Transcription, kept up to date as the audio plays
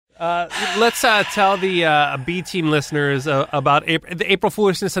Let's tell the B Team listeners about the April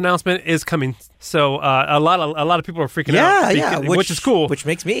Foolishness announcement is coming. So a lot of people are freaking out. Which is cool. Which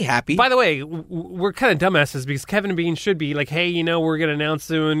makes me happy. By the way, we're kind of dumbasses because Kevin Bean should be like, hey, we're going to announce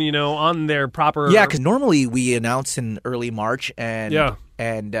soon, on their proper. Yeah, because normally we announce in early March and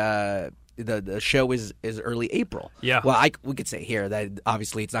the show is early April. Yeah. Well, we could say here that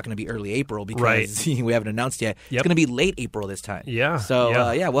obviously it's not going to be early April because we haven't announced yet. Yep. It's going to be late April this time. Yeah. So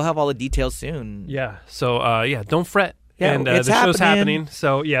we'll have all the details soon. Yeah. So don't fret. Yeah, and it's the show's happening.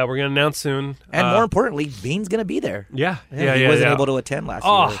 So we're going to announce soon. And more importantly, Bean's going to be there. Yeah. He wasn't able to attend last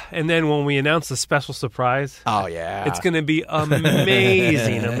year. And then when we announce the special surprise. Oh, yeah. It's going to be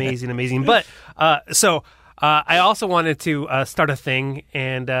amazing, amazing. But I also wanted to start a thing,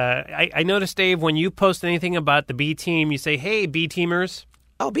 and I noticed, Dave, when you post anything about the B Team, you say, hey, B Teamers.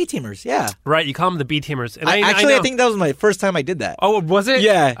 Oh, B-Teamers, yeah. Right, you call them the B-Teamers. And I think that was my first time I did that. Oh, was it?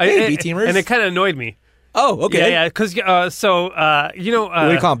 Yeah. Hey, B-Teamers. And it kind of annoyed me. Oh, okay. Yeah, because what do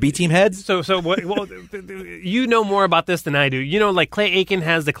you call them, B-Team heads? So well, you know more about this than I do. Like Clay Aiken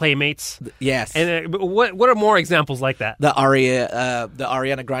has the Claymates. Yes. And what are more examples like that? The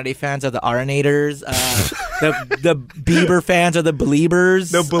Ariana Grande fans are the Arinators. The Bieber fans are the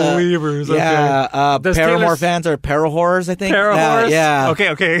Beliebers. The Beliebers. Okay. Yeah. Paramore fans are Parahors, I think. Parahors? Yeah.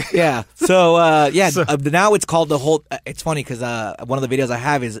 Okay. Yeah. So now it's called the whole. It's funny because one of the videos I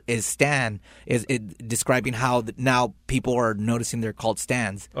have is Stan is describing how now people are noticing they're called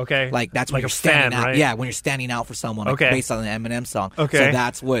stans. Okay. Like that's when like you're a standing fan, out. right? Yeah, when you're standing out for someone. Like, Okay. based on the Eminem song. Okay. So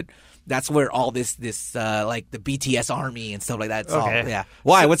that's where all this like the BTS army and stuff like that. It's all, Okay. yeah.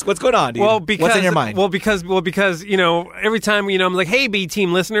 Why? What's going on, dude? Well, because what's in your mind? Well, because every time I'm like, hey, B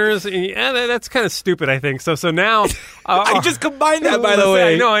Team listeners, that's kind of stupid. I think so. So now I just combined that, by the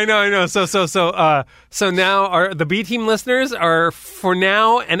way. I know. So now the B Team listeners are for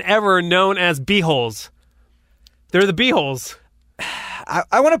now and ever known as B-holes. They're the B-holes.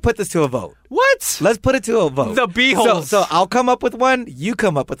 I want to put this to a vote. What? Let's put it to a vote. The B-holes. So I'll come up with one. You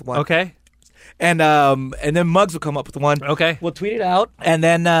come up with one. Okay. And then Muggs will come up with one. Okay. We'll tweet it out, and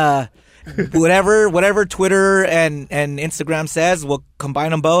then whatever Twitter and Instagram says, we'll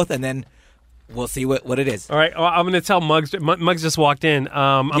combine them both, and then we'll see what it is. All right. Well, I'm going to tell Muggs. Muggs just walked in.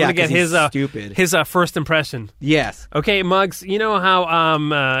 I'm going to get his first impression. Yes. Okay, Muggs. You know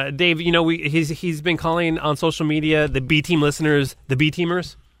how Dave? He's been calling on social media the B Team listeners the B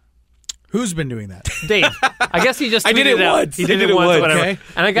Teamers. Who's been doing that? Dave. I guess he just tweeted I did it out. once. He did it once, whatever. Okay.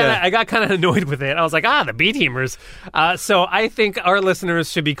 And I got kind of annoyed with it. I was like, the B Teamers. So I think our listeners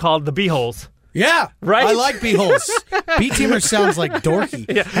should be called the B-holes. Yeah, Right? I like B-holes. B-teamers sounds like dorky.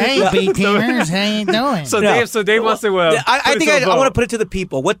 Yeah. Hey, B-teamers, how you doing? So No. Dave wants to. I think I want to put it to the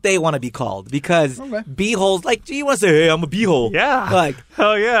people what they want to be called, because B-holes, like, you want to say, hey, I'm a B-hole. Yeah. Like,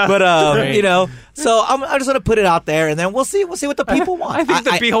 hell yeah. but Right. so I'm just gonna put it out there, and then we'll see what the people want. I think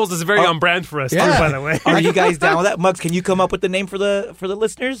the B-holes is very on brand for us, too, Yeah. by the way. Are you guys down with that? Muggs, can you come up with the name for the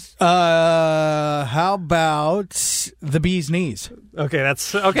listeners? How about the bee's knees? Okay,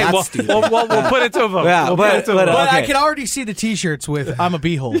 that's okay. That's Well, stupid. we'll put it to a vote. Yeah, We'll but- put it to a but, vote. But I Okay. can already see the T-shirts with "I'm a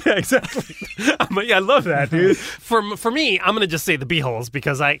beehole." Yeah, exactly. I love that, dude. For me, I'm gonna just say the B-holes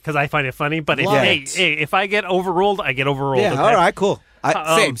because I find it funny. But Love if I get overruled, I get overruled. Yeah. okay? All right. Cool.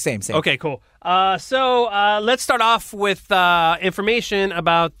 Same. Okay, cool. So let's start off with information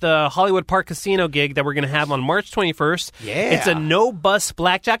about the Hollywood Park Casino gig that we're going to have on March 21st. Yeah. It's a no-bus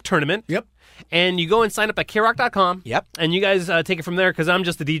blackjack tournament. Yep. And you go and sign up at KRock.com. Yep. And you guys take it from there because I'm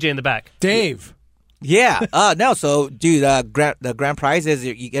just the DJ in the back. Dave. Yeah. No. So, dude, the grand prize is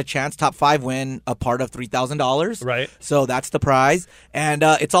you get a chance. Top 5 win a part of $3,000. Right. So that's the prize, and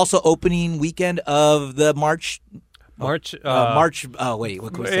it's also opening weekend of the March. March. Wait,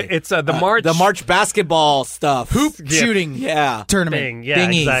 what can we say? It's the March. The March basketball stuff. Hoop shooting tournament. thing. Yeah,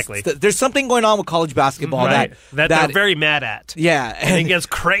 Thingies. exactly. There's something going on with college basketball Right. That they're very mad at. yeah, And it gets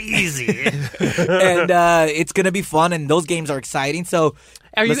crazy. and it's gonna be fun, and those games are exciting. So,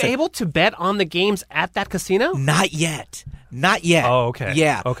 Are listen, you able to bet on the games at that casino? Not yet. Oh, okay.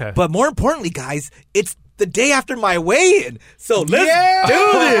 Yeah. Okay. But more importantly, guys, it's the day after my weigh-in. So let's Yeah! do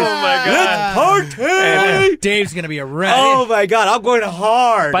this. Oh, my God. Let's party. Dave's gonna be a wreck. Oh my God, I'm going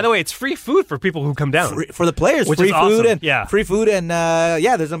hard. By the way, it's free food for people who come down. For the players, Which free is food awesome. and Yeah. free food and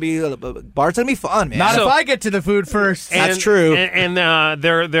there's gonna be bar's gonna be fun, man. Not So- if I get to the food first. That's true. And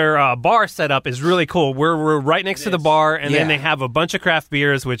their bar setup is really cool. We're right next to the bar, and then Yeah. they have a bunch of craft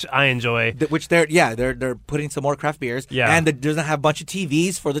beers, which I enjoy. Which they're putting some more craft beers. Yeah. And they're gonna have a bunch of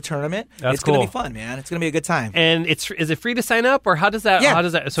TVs for the tournament. That's it's gonna cool. be fun, man. It's gonna be a good time. And is it free to sign up, or how does that? Yeah. How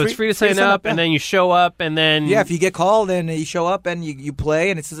does that? So it's Free free to sign up, and then you show up, and then if you get called and you show up and you play,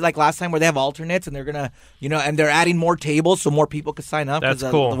 and it's just like last time where they have alternates and they're gonna, and they're adding more tables so more people could sign up. That's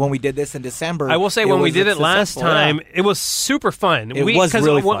cool. When we did this in December, I will say when we did it last time, it was super fun. It was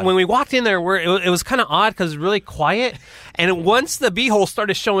really fun. When we walked in there, it was kind of odd because it was really quiet, and once the beehole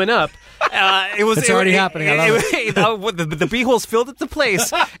started showing up, it was already happening. I love it. The beeholes filled up the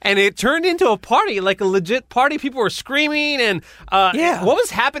place, and it turned into a party, like a legit party. People were screaming, and what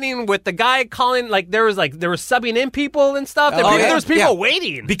was happening with the guy calling? Like there was subbing in people and stuff. There was people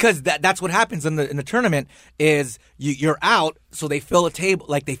waiting because that's what happens in the tournament is you're out, so they fill a table,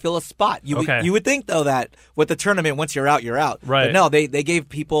 like they fill a spot. You would think though that with the tournament, once you're out, you're out. Right? But no, they gave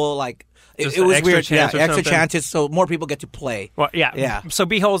people like. It was weird. Extra chances, so more people get to play. Well, yeah. So,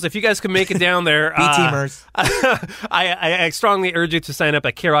 beeholes, if you guys can make it down there, B-teamers. I strongly urge you to sign up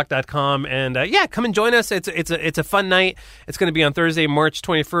at KROQ.com and come and join us. It's a fun night. It's going to be on Thursday, March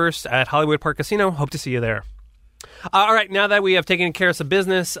 21st at Hollywood Park Casino. Hope to see you there. All right, now that we have taken care of some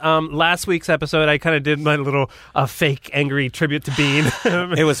business, last week's episode, I kind of did my little fake angry tribute to Bean.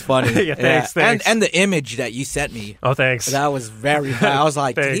 It was funny. Thanks. And the image that you sent me. Oh, thanks. That was very funny. I was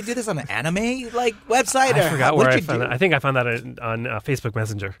like, did he do this on an anime website? I forgot where I found that. I think I found that on Facebook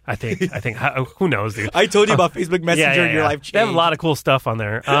Messenger. I think. Who knows, dude? I told you about Facebook Messenger and your life changed. They have a lot of cool stuff on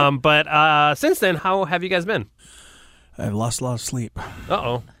there. But since then, how have you guys been? I've lost a lot of sleep.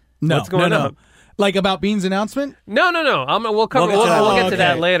 Uh-oh. No, what's going on? Like about Bean's announcement? No. We'll get to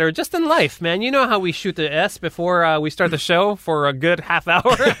that later. Just in life, man. You know how we shoot the S before we start the show for a good half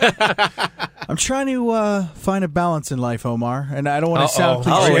hour? I'm trying to find a balance in life, Omar, and I don't want to sound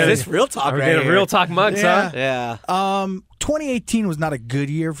cliche. Is this real talk right here? Real talk mugs, huh? Yeah. 2018 was not a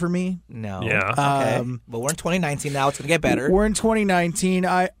good year for me. No. Yeah. Okay. But we're in 2019 now. It's going to get better. We're in 2019.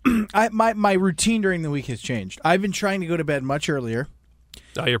 My routine during the week has changed. I've been trying to go to bed much earlier.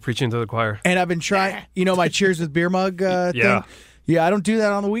 Oh, you're preaching to the choir. And I've been trying, my Cheers with Beer mug thing. Yeah, I don't do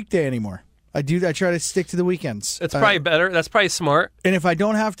that on the weekday anymore. I try to stick to the weekends. It's probably better. That's probably smart. And if I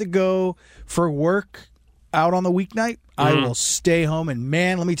don't have to go for work out on the weeknight, I will stay home. And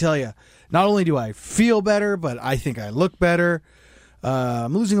man, let me tell you, not only do I feel better, but I think I look better.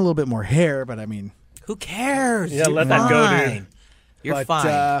 I'm losing a little bit more hair, but I mean, who cares? Yeah, let that go, dude. You're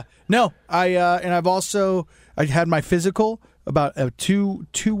fine. No, I had my physical about 2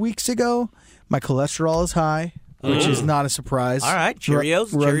 weeks ago. My cholesterol is high, which is not a surprise. All right,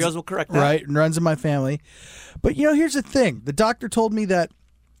 Cheerios will correct that. Right, runs in my family. But here's the thing: the doctor told me that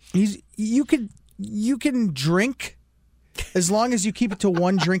you can drink as long as you keep it to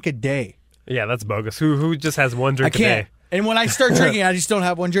 1 drink a day. Yeah, that's bogus. Who just has 1 drink a day? day? And when I start drinking, I just don't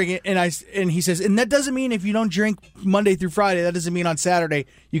have 1 drink. And he says, and that doesn't mean if you don't drink Monday through Friday, that doesn't mean on Saturday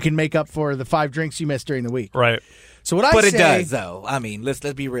you can make up for the 5 drinks you missed during the week. Right. So But it does, though. I mean, let's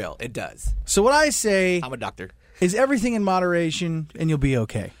be real. It does. So what I say, I'm a doctor, is everything in moderation, and you'll be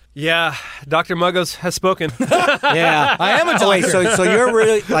okay. Yeah, Dr. Muggos has spoken. Yeah, I am a doctor. Wait, so you're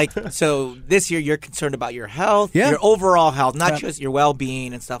really so this year you're concerned about your health, your overall health, not just your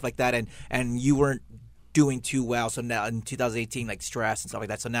well-being and stuff like that, and you weren't doing too well. So now in 2018, like stress and stuff like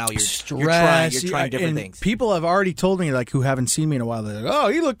that. So now you're trying different things. People have already told me who haven't seen me in a while. They're like, "Oh,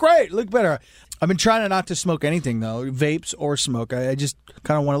 you look great, look better." I've been trying not to smoke anything though, vapes or smoke. I just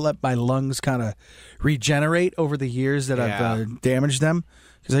kind of want to let my lungs kind of regenerate over the years that I've damaged them.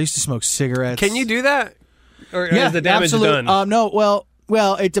 Because I used to smoke cigarettes. Can you do that? Or is the damage done? No.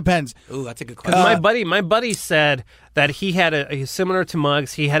 Well, it depends. Ooh, that's a good question. My buddy said that he had similar to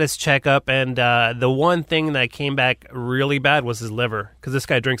Muggs. He had his checkup, and the one thing that came back really bad was his liver because this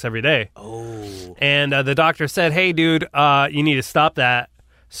guy drinks every day. Oh. And the doctor said, "Hey, dude, you need to stop that."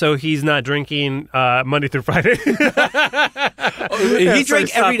 So he's not drinking Monday through Friday. He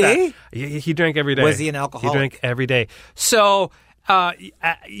drank every day? He drank every day. Was he an alcoholic? He drank every day. So,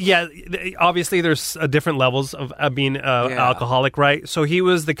 obviously there's different levels of being alcoholic, right? So he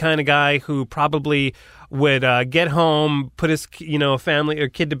was the kind of guy who probably would get home, put his family or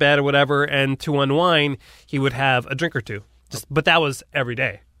kid to bed or whatever, and to unwind, he would have a drink or two. But that was every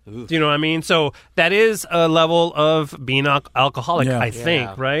day. Ooh. Do you know what I mean? So that is a level of being alcoholic, I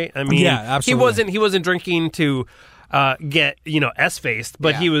think, right? I mean, absolutely. he wasn't drinking to get S-faced,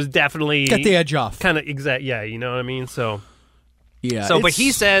 but he was definitely get the edge off, kind of exact. Yeah, you know what I mean. So yeah. So, but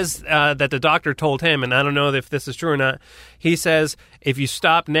he says that the doctor told him, and I don't know if this is true or not. He says if you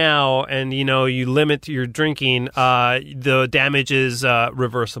stop now and you limit your drinking, the damage is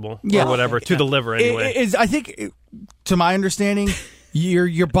reversible or whatever to the liver anyway. I think, to my understanding.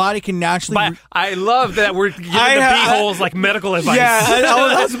 Your body can naturally. But I love that we're giving the B-holes like medical advice. Yeah,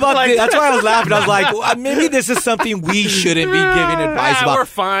 I was about to, that's why I was laughing. I was like, well, maybe this is something we shouldn't be giving advice about. We're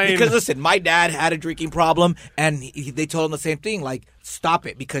fine. Because listen, my dad had a drinking problem, and they told him the same thing, like, stop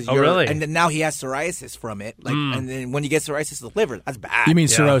it because you're. Really? And then now he has psoriasis from it. Like, and then when you get psoriasis of the liver, that's bad. You mean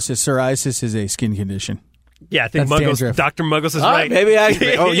cirrhosis? Psoriasis is a skin condition. Yeah, I think Dr. Muggles is right. Maybe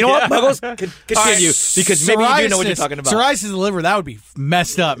you know what, Muggles? Continue, because maybe you do know what you're talking about. Psoriasis of the liver, that would be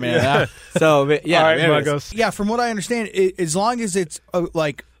messed up, man. So, yeah. All right, Muggles. Yeah, from what I understand, as long as it's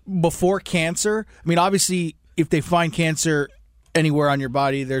like before cancer, I mean, obviously, if they find cancer anywhere on your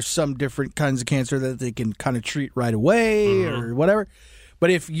body, there's some different kinds of cancer that they can kind of treat right away or whatever. But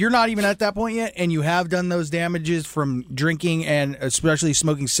if you're not even at that point yet and you have done those damages from drinking and especially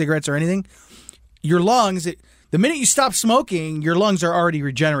smoking cigarettes or anything, your lungs, the minute you stop smoking, your lungs are already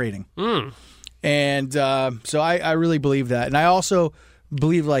regenerating. And so I really believe that. And I also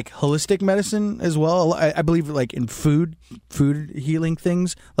believe like holistic medicine as well. I believe like in food healing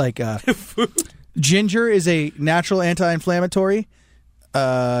things. Like ginger is a natural anti-inflammatory.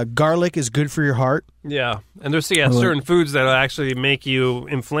 Garlic is good for your heart. Yeah, and there's certain foods that actually make you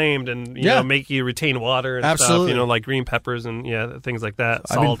inflamed and you know make you retain water and stuff. You know, like green peppers and things like that.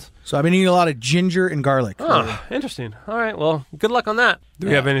 Salt. I've been eating a lot of ginger and garlic. Oh, interesting. All right. Well, good luck on that. Do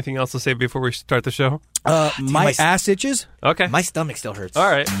we have anything else to say before we start the show? My ass itches. Okay. My stomach still hurts. All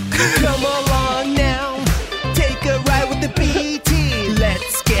right. Come along now, take a ride with the B-Team.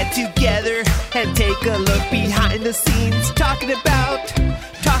 Let's get together and take a look behind the scenes. Talking about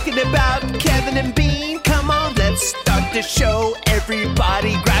Kevin and Bean. Come on, let's start the show.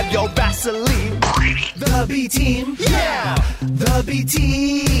 Everybody grab your Vaseline. The B-Team, yeah. The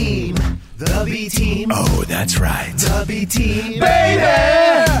B-Team. The B-Team. Oh, that's right. The B-Team. Baby!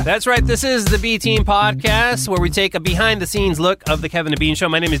 That's right. This is the B-Team podcast where we take a behind-the-scenes look of the Kevin and Bean Show.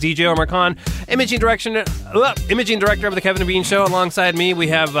 My name is DJ Omar Khan, imaging director of the Kevin and Bean Show. Alongside me, we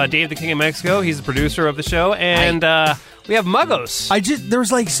have Dave the King of Mexico. He's the producer of the show. And we have Muggos. There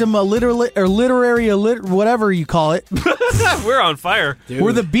was like some literary whatever you call it. We're on fire. Dude.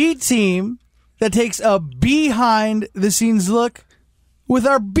 We're the B-Team that takes a behind-the-scenes look with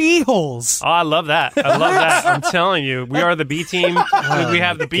our B-holes. Oh, I love that. I'm telling you. We are the B-Team. We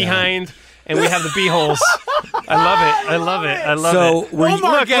have the behind, and we have the B-holes. I love it. So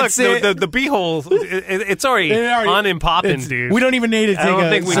look, the B-holes, it's already on and popping, dude. We don't even need to take I don't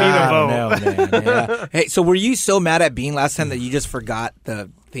think we need a vote. No, man. Hey, so were you so mad at Bean last time that you just forgot the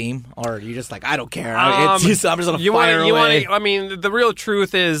theme, or you just like, I don't care. I'm just gonna fire away. I mean, the real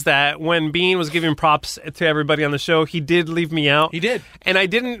truth is that when Bean was giving props to everybody on the show, he did leave me out. He did, and I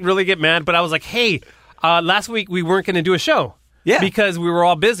didn't really get mad, but I was like, hey, last week we weren't going to do a show. Yeah, because we were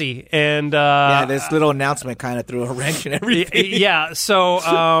all busy, and this little announcement kind of threw a wrench in everything. Yeah,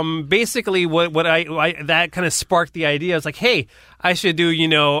 so basically, what I that kind of sparked the idea. I was like, hey, I should do,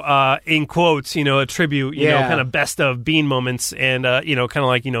 in quotes, a tribute, kind of best of Bean moments, and kind of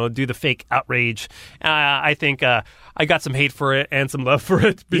like do the fake outrage. I think I got some hate for it and some love for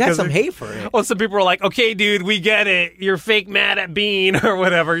it. You got some hate for it? Well, some people were like, okay, dude, we get it. You're fake mad at Bean or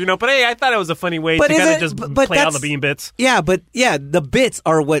whatever, But hey, I thought it was a funny way to kind of just play all the Bean bits. Yeah, but the bits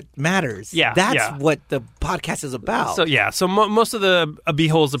are what matters. Yeah. That's what the podcast is about. So most of the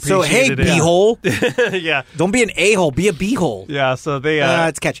B-holes appreciated it. So, hey, B-hole. Yeah. Don't be an A-hole. Be a B-hole. Yeah, so they...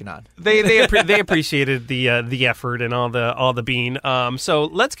 it's catching on. They appreciated the effort and all the Bean. So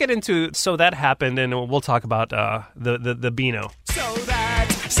let's get into So That Happened, and we'll talk about the Beano. So that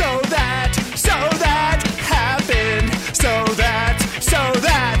happened. So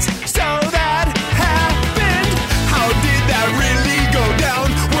that happened. How did that really go down?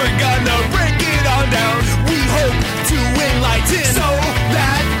 We're gonna break it all down. We hope to enlighten.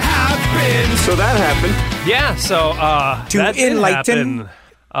 So that happened. Yeah, so to enlighten.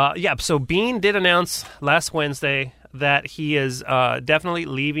 So Bean did announce last Wednesday that he is definitely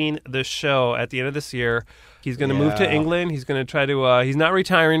leaving the show at the end of this year. He's going to move to England. He's going to try to... he's not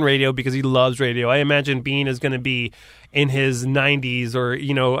retiring radio because he loves radio. I imagine Bean is going to be in his 90s, or,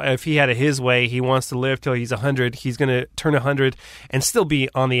 if he had it his way, he wants to live till he's 100. He's going to turn 100 and still be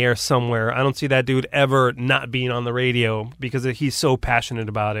on the air somewhere. I don't see that dude ever not being on the radio because he's so passionate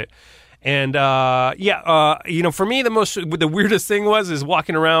about it. And, for me, the weirdest thing is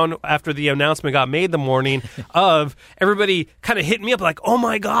walking around after the announcement got made the morning of everybody kind of hitting me up like, oh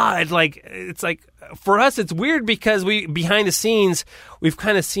my God, like, it's like, for us, it's weird because behind the scenes, we've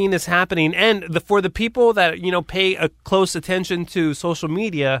kind of seen this happening. And for the people that, pay a close attention to social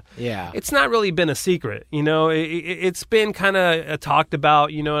media, it's not really been a secret. It's been kind of talked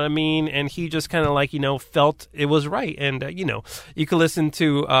about, you know what I mean? And he just kind of felt it was right. And, you can listen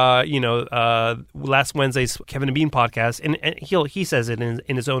to, last Wednesday's Kevin and Bean podcast, and he says it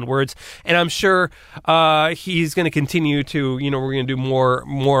in his own words. And I'm sure he's going to continue to, we're going to do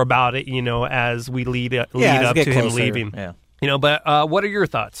more about it, as we lead up to him leaving. Yeah. But what are your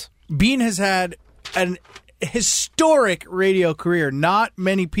thoughts? Bean has had an historic radio career. Not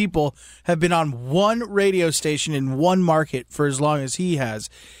many people have been on one radio station in one market for as long as he has.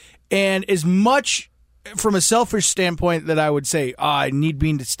 And as much from a selfish standpoint that I would say, I need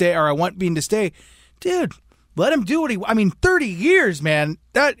Bean to stay, or I want Bean to stay, dude, let him do what 30 years, man.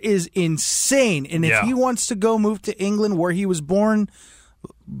 That is insane. And if he wants to go move to England where he was born,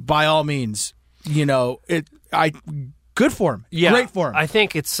 by all means, good for him. Yeah, great for him. I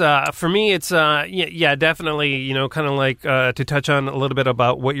think it's for me. It's definitely. Kind of like to touch on a little bit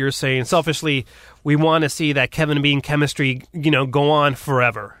about what you're saying. Selfishly, we want to see that Kevin and Bean chemistry, go on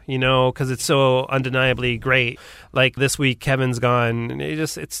forever. Because it's so undeniably great. Like this week, Kevin's gone.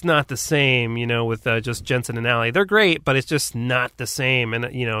 It's not the same. With just Jensen and Allie, they're great, but it's just not the same.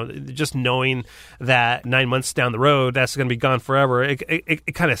 And just knowing that 9 months down the road, that's going to be gone forever.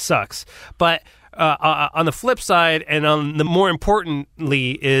 It kind of sucks, but. On the flip side, and on the more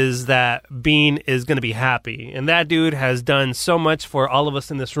importantly, is that Bean is going to be happy, and that dude has done so much for all of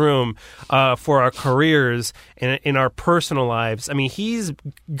us in this room, for our careers and in our personal lives. I mean, he's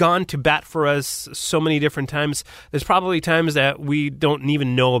gone to bat for us so many different times. There's probably times that we don't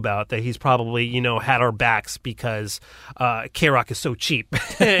even know about that he's probably had our backs because K-Rock is so cheap,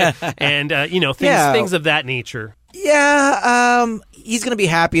 and things of that nature. Yeah, he's going to be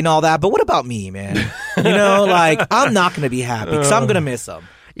happy and all that, but what about me, man? I'm not going to be happy because I'm going to miss him.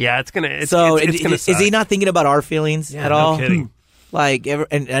 Yeah, it's going to is he not thinking about our feelings at all? No kidding.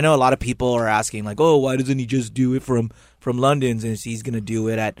 And I know a lot of people are asking, why doesn't he just do it from London's, and he's going to do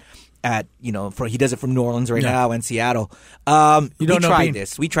it at he does it from New Orleans right now and Seattle. We tried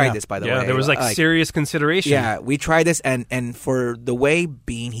this, by the way. Yeah, there was serious consideration. Yeah, we tried this, and for the way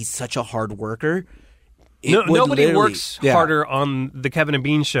Bean, he's such a hard worker. Nobody works harder on the Kevin and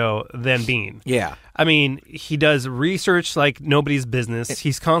Bean show than Bean. Yeah. I mean, he does research like nobody's business.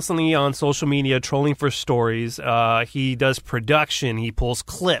 He's constantly on social media trolling for stories. He does production. He pulls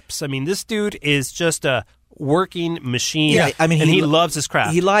clips. I mean, this dude is just a working machine. Yeah, I mean, he loves his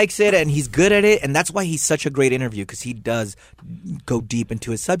craft. He likes it, and he's good at it, and that's why he's such a great interview, because he does go deep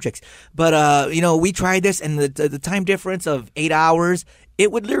into his subjects. But, we tried this, and the time difference of 8 hours,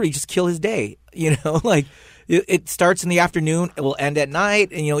 it would literally just kill his day. It starts in the afternoon, it will end at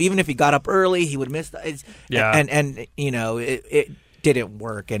night, and even if he got up early, he would miss. It didn't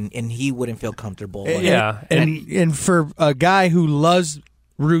work, and he wouldn't feel comfortable. And for a guy who loves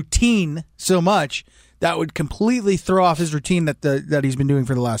routine so much, that would completely throw off his routine that he's been doing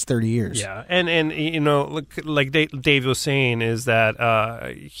for the last 30 years. Yeah, and like Dave was saying, is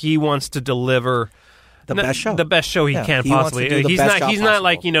that he wants to deliver. The best show he can possibly. He's not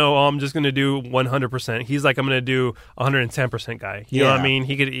like, I'm just going to do 100%. He's like, I'm going to do 110% guy. You know what I mean?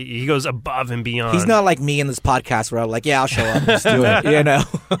 He goes above and beyond. He's not like me in this podcast where I'm like, I'll show up, just do it,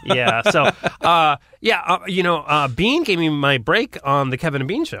 Yeah. So, Bean gave me my break on the Kevin and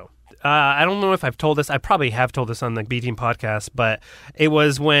Bean show. I don't know if I've told this. I probably have told this on the B Team podcast, but it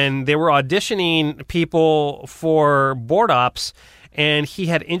was when they were auditioning people for Board Ops, and he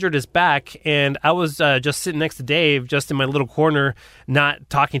had injured his back, and I was just sitting next to Dave, just in my little corner, not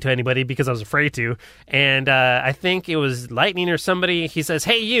talking to anybody because I was afraid to. And I think it was Lightning or somebody. He says,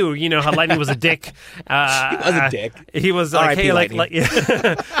 "Hey, you know how Lightning was a dick." He was a dick. He was like, "Hey,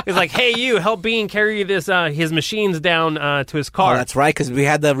 he's like, hey, you, help Bean carry this his machines down to his car." Oh, that's right, because we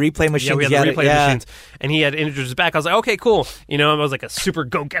had the replay machines. Yeah, we had the replay machines, and he had injured his back. I was like, "Okay, cool." I was like a super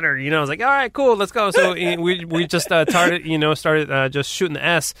go-getter. I was like, "All right, cool, let's go." So we just started just shooting the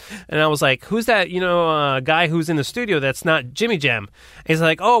S, and I was like, "Who's that? Guy who's in the studio that's not Jimmy Jam?" And he's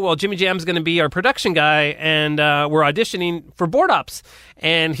like, "Oh, well, Jimmy Jam's going to be our production guy, and we're auditioning for Board Ops."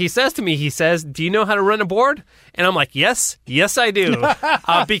 And he says to me, "Do you know how to run a board?" And I'm like, yes, I do,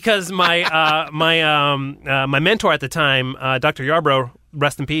 because my mentor at the time, Dr. Yarbrough,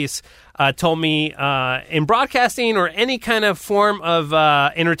 rest in peace, told me in broadcasting or any kind of form of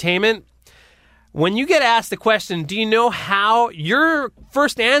entertainment, when you get asked the question, do you know how, your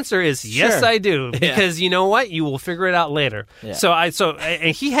first answer is, yes, Sure. I do. Because you know what? You will figure it out later. Yeah.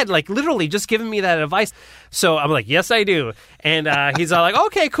 And he had like literally just given me that advice. So I'm like, yes, I do. And he's all like,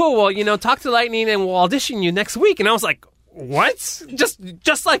 okay, cool. Well, talk to Lightning and we'll audition you next week. And I was like, what?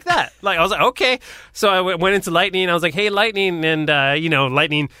 Just like that. Like, I was like, okay. So I went into Lightning and I was like, hey, Lightning. And,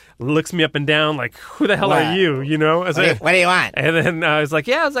 Lightning looks me up and down like, who the hell are you? I was like, What do you want? and then I was like,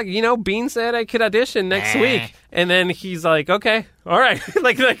 Bean said I could audition next week. And then he's like, okay, all right.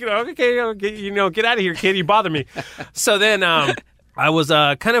 Okay, get out of here, kid. You bother me. So then I was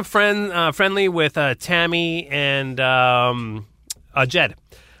kind of friendly with Tammy and Jed.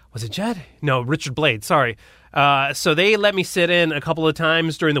 Was it Jed? No, Richard Blade. Sorry. So they let me sit in a couple of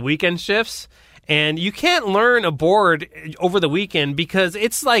times during the weekend shifts. And you can't learn a board over the weekend because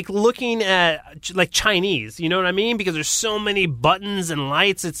it's like looking at like Chinese, you know what I mean? Because there's so many buttons and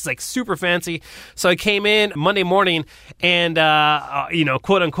lights. It's like super fancy. So I came in Monday morning and,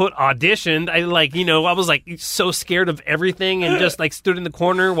 quote unquote auditioned. I was like so scared of everything and just like stood in the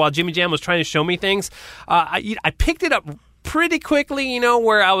corner while Jimmy Jam was trying to show me things. I picked it up pretty quickly,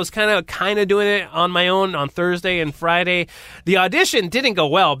 where I was kind of doing it on my own on Thursday and Friday. The audition didn't go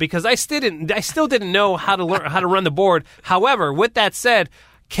well because I still didn't know how to learn how to run the board. However, with that said,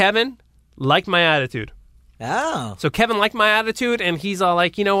 Kevin liked my attitude. Oh. So Kevin liked my attitude, and he's all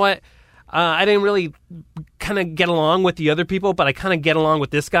like, you know what? I didn't really kind of get along with the other people, but I kind of get along with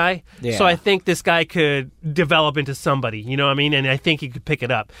this guy. Yeah. So I think this guy could develop into somebody, you know what I mean? And I think he could pick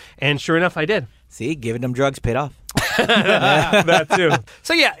it up. And sure enough, I did. See, giving them drugs paid off. That too.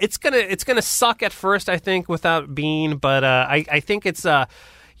 So yeah, it's gonna suck at first, I think, without Bean, but I think it's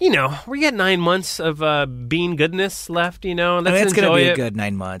we got 9 months of Bean goodness left. Let's It's enjoy gonna be it. a good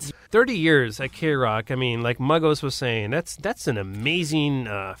 9 months. 30 years at K-Rock. I mean, like Muggos was saying, that's an amazing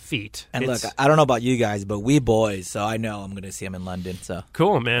feat. And look, I don't know about you guys, but we boys, so I know I'm gonna see him in London. So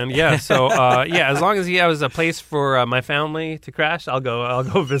cool, man. Yeah. So as long as he has a place for my family to crash, I'll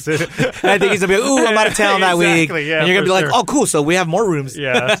go visit. I think he's gonna be like, ooh, I'm out of town that week. Exactly, yeah, and you're gonna be for like, sure. oh, cool. So we have more rooms.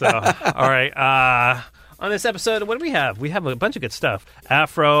 Yeah. So all right. On this episode, what do we have? We have a bunch of good stuff.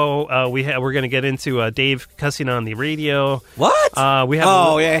 Afro. We're going to get into Dave cussing on the radio. What? We have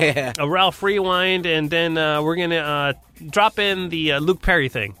a a Ralph Rewind, and then we're going to drop in the Luke Perry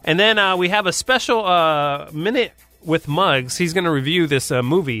thing. And then we have a special minute with Muggs. He's going to review this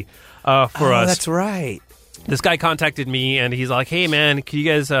movie for us. That's right. This guy contacted me, and he's like, hey, man, can you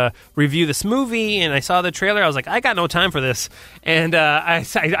guys review this movie? And I saw the trailer. I was like, I got no time for this. And I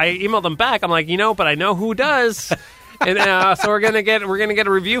emailed him back. I'm like, but I know who does. And so we're gonna get a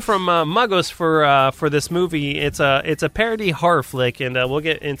review from Muggos for this movie. It's a parody horror flick, and we'll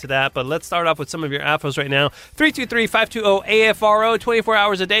get into that. But let's start off with some of your AFOs right now. 323-520-AFRO. 24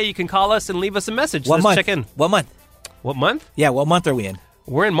 hours a day. You can call us and leave us a message. Let's check in. What month? What month? Yeah, what month are we in?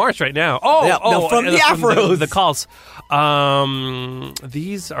 We're in March right now. From the Afros. The calls.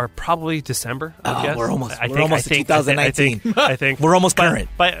 These are probably December, I guess. We're almost I to think 2019. I think We're almost current.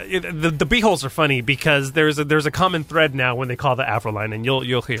 But the B-holes are funny because there's a common thread now when they call the Afro line, and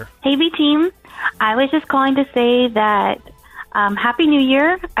you'll hear. Hey, B-Team. I was just calling to say that Happy New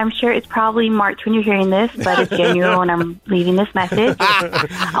Year. I'm sure it's probably March when you're hearing this, but it's January when I'm leaving this message.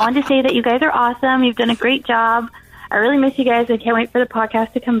 I wanted to say that you guys are awesome. You've done a great job. I really miss you guys. I can't wait for the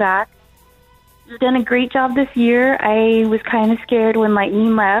podcast to come back. You've done a great job this year. I was kind of scared when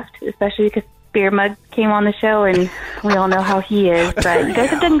Lightning left, especially because Beer Mug came on the show, and we all know how he is. But you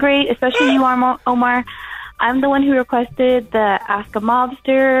guys have done great, especially you, Omar. I'm the one who requested the Ask a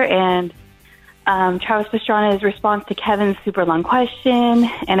Mobster and Travis Pastrana's response to Kevin's super long question.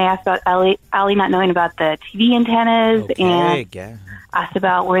 And I asked about Ali not knowing about the TV antennas and asked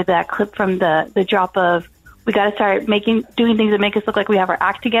about where that clip from the drop of we got to start doing things that make us look like we have our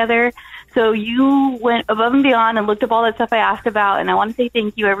act together. So you went above and beyond and looked up all that stuff I asked about, and I want to say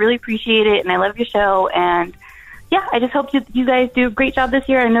thank you. I really appreciate it, and I love your show. And, yeah, I just hope you guys do a great job this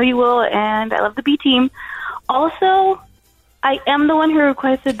year. I know you will, and I love the B-Team. Also, I am the one who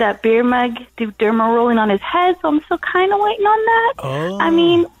requested that Beer Mug do derma rolling on his head, so I'm still kind of waiting on that. Oh. I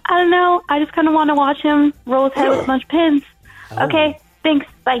mean, I don't know. I just kind of want to watch him roll his head with a bunch of pins. Okay, thanks.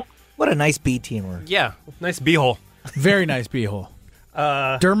 Bye. What a nice B-Team word. Yeah, nice B-hole. Very nice B-hole.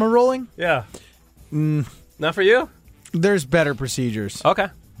 Derma rolling? Yeah. Not for you? There's better procedures. Okay.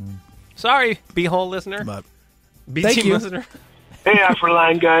 Sorry, B-hole listener. But B-team you. listener. Hey,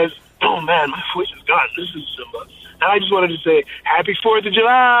 Afroline guys. Oh, man, my voice is gone. This is Simba. And I just wanted to say happy 4th of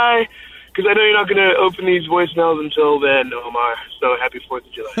July, because I know you're not going to open these voicemails until then, Omar. So happy 4th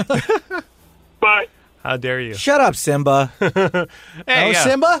of July. But How dare you? Shut up, Simba. Hey,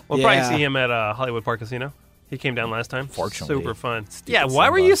 Simba? We'll Yeah. probably see him at Hollywood Park Casino. He came down last time. Fortunately. Super fun. Stupid Yeah, why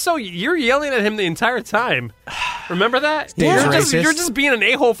were Simba. you so... You're yelling at him the entire time. Remember that? Dave's racist. You're just being an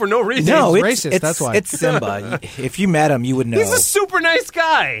a-hole for no reason. No, He's it's racist, It's, that's why. It's Simba. If you met him, you would know. He's a super nice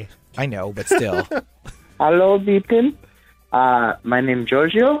guy. I know, but still. Hello, Beaton. My name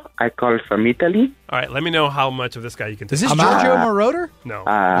Giorgio. I call from Italy. All right, let me know how much of this guy you can take. Is this Giorgio Moroder? No.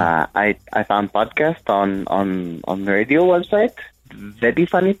 I found podcast on the radio website. Very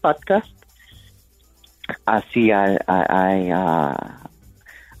funny podcast. I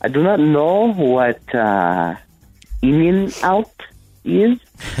do not know what in out is,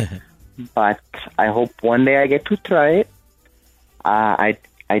 but I hope one day I get to try it. I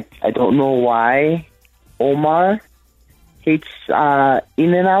don't know why Omar hates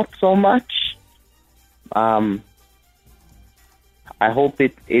In and Out so much. I hope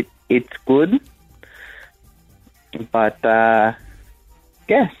it's good, but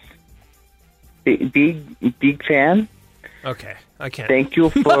yes, big fan. Okay, I can't. Thank you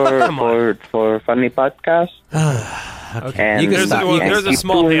for funny podcast. Okay. And You can stop. You can There's a keep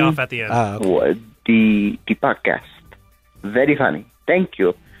small doing, payoff at the end. the podcast. Very funny. Thank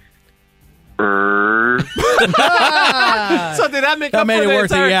you. So did that make That up made for it the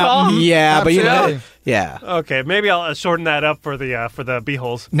worth it, entire yeah. call? Yeah, but you know, Absolutely. yeah. Okay, maybe I'll shorten that up for the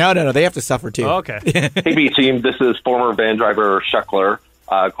b-holes. No, they have to suffer too. Oh, okay. Hey, B team, this is former van driver Scheckler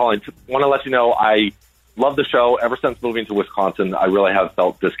calling. Want to let you know I love the show. Ever since moving to Wisconsin, I really have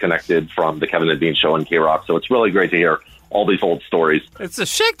felt disconnected from the Kevin and Bean show and K-Rock. So it's really great to hear all these old stories. It's a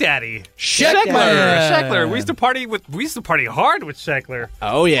Shake Daddy. Scheckler. Scheckler. We used to party hard with Scheckler.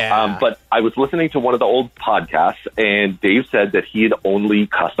 Oh yeah. But I was listening to one of the old podcasts, and Dave said that he had only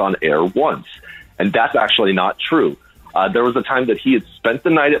cussed on air once. And that's actually not true. There was a time that he had spent the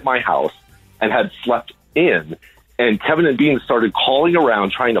night at my house and had slept in, and Kevin and Bean started calling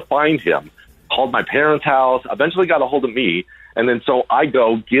around trying to find him, called my parents' house, eventually got a hold of me, and then so I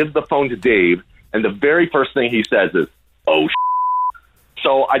go, give the phone to Dave, and the very first thing he says is, oh,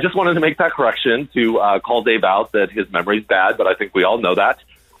 So I just wanted to make that correction to call Dave out that his memory's bad, but I think we all know that.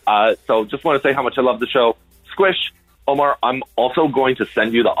 So just want to say how much I love the show. Squish, Omar, I'm also going to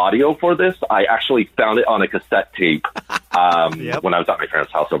send you the audio for this. I actually found it on a cassette tape when I was at my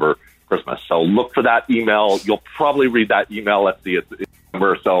parents' house over Christmas. So look for that email. You'll probably read that email. Let's see its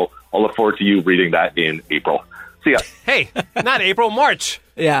number. So I'll look forward to you reading that in April. See ya. Hey, not April, March.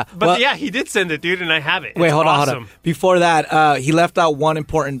 Yeah. But well, yeah, he did send it, dude, and I have it. Wait, It's hold awesome. on. Before that, he left out one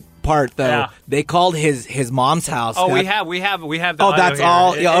important part, though. Yeah. They called his mom's house. Oh, we have the Oh, audio that's here.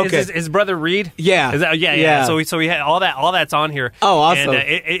 all? Yeah, Is okay. his brother Reed? Yeah. Is that, yeah. Yeah. So we had all that's on here. Oh, awesome. And,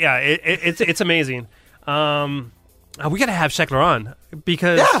 it's amazing. We got to have Scheckler on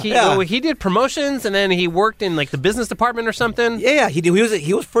because he did promotions and then he worked in like the business department or something. Yeah, he did.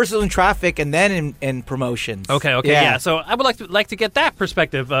 He was first in traffic and then in promotions. Okay, yeah. So I would like to get that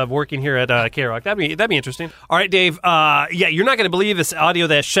perspective of working here at K-Rock. That'd be interesting. All right, Dave. You're not going to believe this audio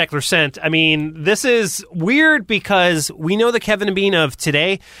that Scheckler sent. I mean, this is weird because we know the Kevin and Bean of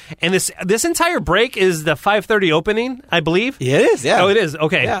today, and this entire break is the 5:30 opening, I believe. Yeah, it is. Yeah. Oh, it is.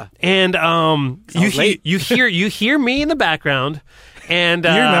 Okay. Yeah. And late. you hear me in the background. And Do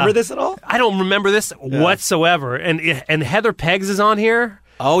you remember this at all? I don't remember this whatsoever. And Heather Peggs is on here.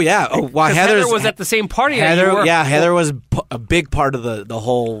 Oh yeah. Oh, well, 'Cause Heather was at the same party. that you were. Heather was a big part of the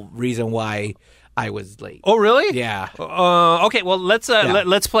whole reason why I was late. Oh, really? Yeah. Okay. Well, let's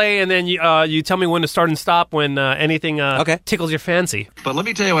play, and then you tell me when to start and stop when anything tickles your fancy. But let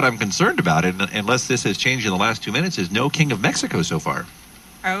me tell you what I'm concerned about, and unless this has changed in the last 2 minutes, is no King of Mexico so far.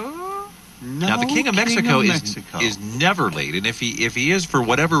 Oh. Now the King of Mexico is never late, and if he is for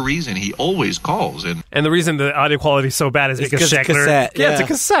whatever reason, he always calls. And the reason the audio quality is so bad is because it's Scheckler. cassette, Yeah, it's a yeah.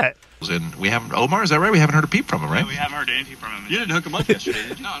 cassette. And we haven't, Omar, is that right? We haven't heard a peep from him, right? No, we haven't heard anything from him. You didn't hook him up yesterday,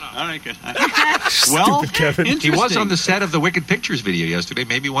 did you? No. All right, good. Well, Kevin. interesting. He was on the set of the Wicked Pictures video yesterday.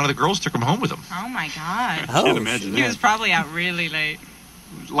 Maybe one of the girls took him home with him. Oh my god. I can't imagine He was that. probably out really late.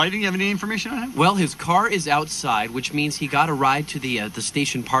 Lighting, you have any information on him? Well, his car is outside, which means he got a ride to the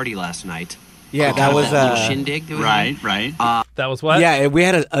station party last night. Yeah, that was little shindig. That we had. Right. That was what? Yeah, we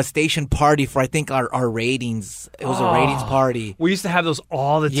had a station party for I think our ratings. It was a ratings party. We used to have those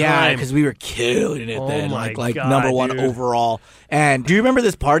all the time. Yeah, because we were killing it Oh then, my like God, number one dude. overall. And do you remember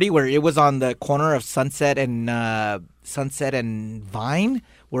this party where it was on the corner of Sunset and Vine,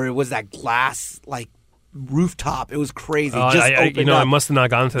 where it was that glass like rooftop? It was crazy. Oh, Just opened up. I must have not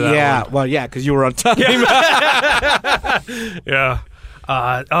gone to that. Yeah, one. well, yeah, because you were on time. Yeah.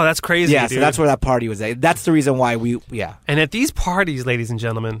 That's crazy. Yeah, dude. so that's where that party was at. That's the reason why we. Yeah. And at these parties, ladies and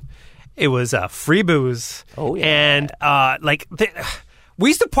gentlemen, it was free booze. Oh, yeah. And we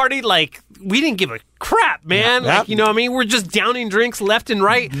used to party like we didn't give a crap, man. Yeah. Like, you know what I mean? We're just downing drinks left and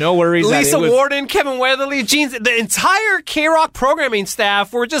right. No worries. Lisa Warden, Kevin Weatherly, Jeans, the entire K-Rock programming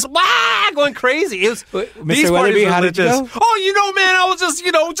staff were just going crazy. It was Mr. Weatherby, how did you go? Oh, you know, man, I was just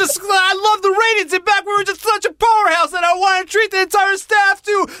I love the ratings. In fact, we were just such a powerhouse that I wanted to treat the entire staff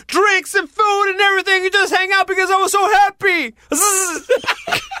to drinks and food and everything and just hang out because I was so happy.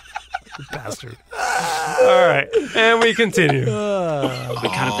 Bastard. All right, and we continue. We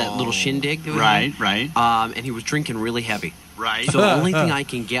kind of that little shindig that we Right, had. right. And he was drinking really heavy. Right. So the only thing I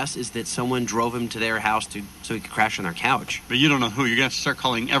can guess is that someone drove him to their house so he could crash on their couch. But you don't know who. You're going to have to start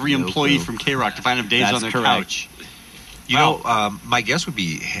calling every employee from K-Rock to find if Dave's That's on their correct. couch. You know, my guess would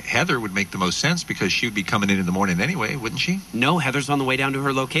be Heather would make the most sense because she would be coming in the morning anyway, wouldn't she? No, Heather's on the way down to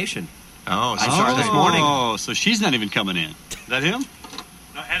her location. Oh, I saw her this morning. Oh, so she's not even coming in. Is that him?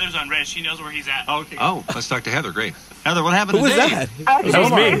 No, Heather's on red. She knows where he's at. Okay. Oh, let's talk to Heather. Great. Heather, what happened Who to was Dave? that? That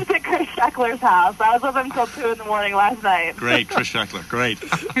was me. I was at Chris Sheckler's house. I was with him until 2 in the morning last night. Great, Chris Sheckler. Great.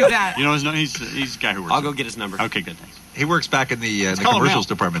 Who's that? You know his name? He's the guy who works. I'll go get his number. Okay, good. Thanks. He works back in the call him commercials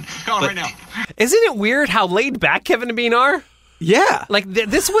now. department. Call him But- right now. Isn't it weird how laid back Kevin and Bean are? Yeah. Like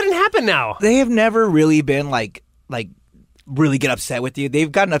this wouldn't happen now. They have never really been like really get upset with you.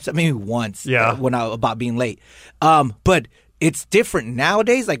 They've gotten upset maybe once. Yeah. About being late. But it's different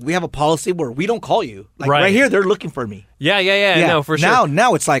nowadays. Like we have a policy where we don't call you. Like Right. right here, they're looking for me. Yeah. No, for sure.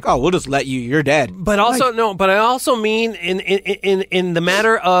 Now it's like, oh, we'll just let you. You're dead. But also but I also mean in the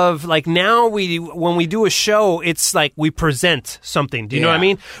matter of like now when we do a show, it's like we present something. Do you know what I Yeah.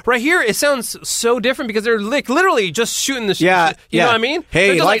 mean? Right here, it sounds so different because they're like literally just shooting the. Yeah, you know what I mean? Hey,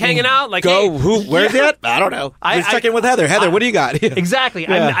 they're just like Lightning, hanging out. Like, go. hey, Where's yeah. it? I don't know. I- Let's check in with Heather. Heather, what do you got? Exactly.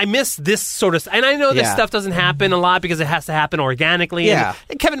 Yeah. I miss this sort of, and I know this Yeah. stuff doesn't happen a lot because it has to happen organically. Yeah.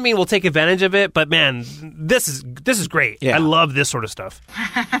 And Kevin and Bean will take advantage of it, but man, this is great. Yeah. I love this sort of stuff.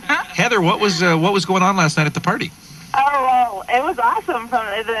 Heather, what was going on last night at the party? Oh, well, it was awesome from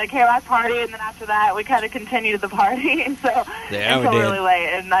the K-Rock party, and then after that, we kind of continued the party, and so Yeah, we until did. really late,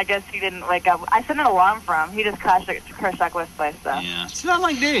 and I guess he didn't wake up. I set an alarm for him. He just crashed at Chris Sheckler's place, though. Yeah. It's not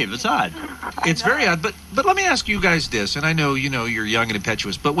like Dave. It's odd. It's very odd, but let me ask you guys this, and I know you're young and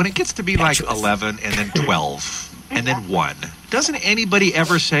impetuous, but when it gets to be like 11 and then 12 and then 1, doesn't anybody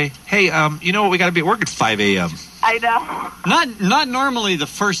ever say, "Hey, you know what? We got to be at work at 5 a.m." I know. Not normally the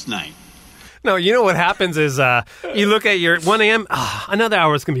first night. No, you know what happens is you look at your 1 a.m. Another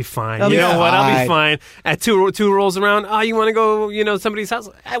hour is gonna be fine. I'll You be know what? I'll be fine. fine. At two rolls around. Oh, you want to go? Somebody's house.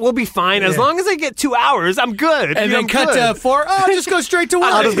 We'll be fine as long as I get 2 hours. I'm good. And then I'm cut good. to 4. Oh, just go straight to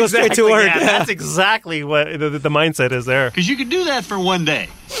work. I'll just go straight to work. Yeah, that's exactly what the mindset is there. Because you could do that for one day.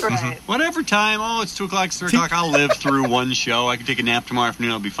 Right. Whatever time. Oh, it's 2 o'clock, it's 3 o'clock. I'll live through one show. I can take a nap tomorrow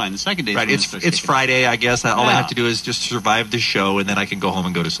afternoon. I'll be fine. The second day. Right? It's Friday, I guess. All I Yeah. have to do is just survive the show, and then I can go home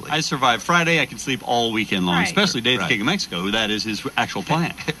and go to sleep. I survived Friday. I can sleep all weekend long, Right. especially Dave the Right. King of Mexico, who that is his actual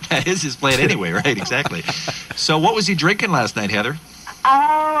plan. That is his plan anyway, right? Exactly. So, what was he drinking last night, Heather?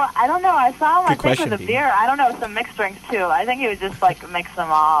 Oh, I don't know. I saw him, Good I think, question, with a Dean. beer. I don't know, some mixed drinks, too. I think he would just, mix them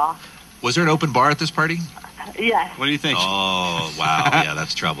all. Was there an open bar at this party? Yes. What do you think? Oh, wow. Yeah,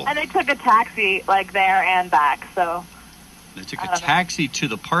 that's trouble. And they took a taxi, there and back, so, They took I a don't know. taxi to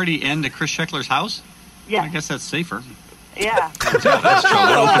the party and to Chris Sheckler's house? I yeah. guess that's safer. Yeah. That's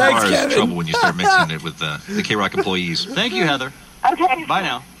trouble. Open Thanks, bar is Kevin. trouble when you start mixing it with the K-Rock employees. Thank you, Heather. Okay. Bye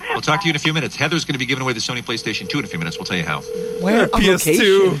now. We'll talk to you in a few minutes. Heather's going to be giving away the Sony PlayStation 2 in a few minutes. We'll tell you how. Where? On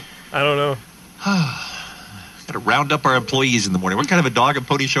PS2. location? I don't know. Got to round up our employees in the morning. What kind of a dog and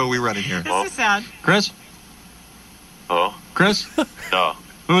pony show are we running here? This is sad. Chris? Oh? Chris? No.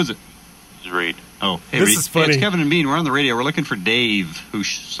 Who is it? It's Reed. Oh. Hey, This Reed. is funny. It's Kevin and Bean. We're on the radio. We're looking for Dave, who's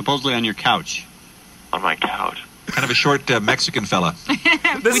supposedly on your couch. On my couch. Kind of a short Mexican fella.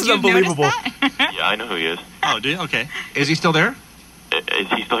 This is unbelievable. Yeah, I know who he is. Oh, do you? Okay. Is he still there? Is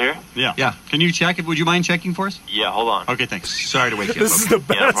he still here? Yeah. Yeah. Can you check it? Would you mind checking for us? Yeah, hold on. Okay, thanks. Sorry to wake you up. This is the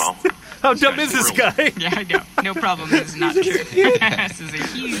Yeah, no best. problem. How dumb is this guy? Yeah, I know. No problem. This is not true. This is a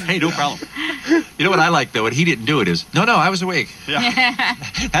huge. Hey, no problem. You know what I like, though, and he didn't do it, is, no, I was awake. Yeah.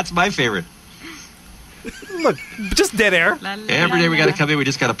 That's my favorite. Look, just dead air. Every day we got to come in, we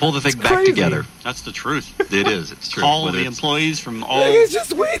just got to pull the thing back together. That's the truth. It is. It's true. All Whether the it's- employees from all He's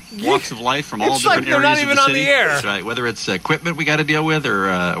just waiting. walks of life, from all It's like different they're not areas even of on the the city. air. That's right. Whether it's equipment we got to deal with,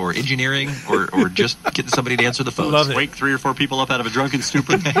 or engineering, or just getting somebody to answer the phone. Love it. Wake 3 or 4 people up out of a drunken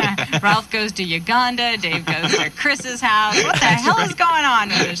stupor. Ralph goes to Uganda. Dave goes to Chris's house. What the hell is going on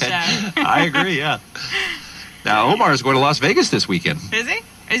with this show? I agree. Yeah. Now Omar is going to Las Vegas this weekend. Is he?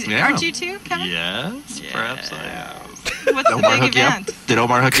 Yeah. Aren't you too, Kevin? Yes, perhaps I am. What's the Omar big hook you up? event? Did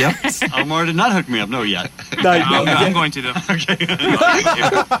Omar hook you up? Omar did not hook me up. No, yet. I'm going to, though.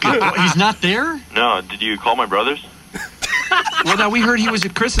 He's not there? No, did you call my brothers? Well, now we heard he was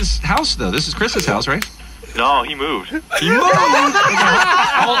at Chris's house, though. This is Chris's house, right? No, he moved. He moved? Okay,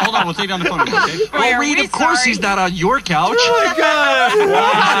 hold on. We'll take down the phone number, okay? Well, Reed, of course he's not on your couch. Oh, my God. Well,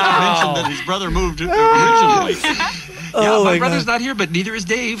 he should have mentioned that his brother moved originally. Yeah, my brother's not here, but neither is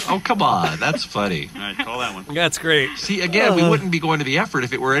Dave. Oh, come on. That's funny. All right, call that one. That's great. See, again, we wouldn't be going to the effort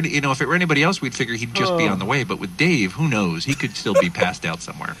if it were if it were anybody else. We'd figure he'd just be on the way. But with Dave, who knows? He could still be passed out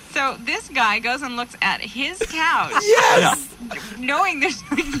somewhere. So this guy goes and looks at his couch. Yes. Knowing there's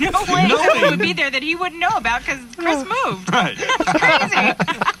no way someone would be there that he wouldn't know about because Chris moved. Right. That's crazy.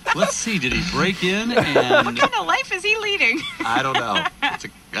 Let's see. Did he break in? What And kind of life is he leading? I don't know.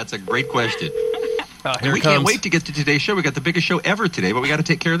 That's a great question. Here We it can't comes. wait to get to today's show. We got the biggest show ever today, but we got to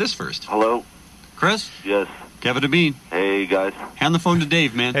take care of this first. Hello? Chris? Yes. Kevin Devine. Hey, guys. Hand the phone to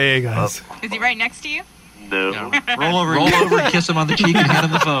Dave, man. Hey, guys. Is he right next to you? No. Roll over. Roll over and kiss him on the cheek and hand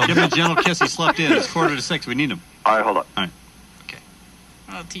him the phone. Give him a gentle kiss. He slept in. It's 5:45. We need him. All right, hold on. All right.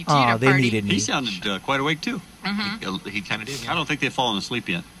 Well, TT Oh, to they party. needed me. He sounded quite awake, too. He kind of did. I don't think they've fallen asleep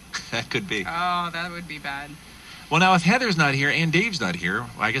yet. That could be. Oh, that would be bad. Well, now, if Heather's not here and Dave's not here,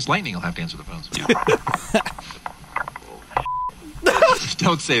 I guess Lightning will have to answer the phones.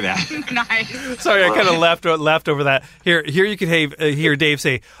 Don't say that. Nice. Sorry, I kind of laughed over that. Here you can hear Dave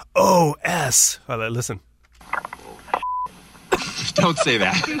say, "O.S." Well, listen. Don't say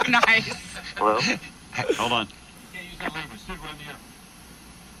that. Nice. Hello? Hold on.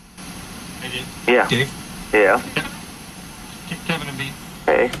 Yeah. Dave? Yeah. Kevin and B.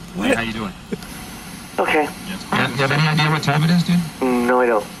 Hey. Hey, how you doing? Okay. You have any idea what time it is, dude? No, I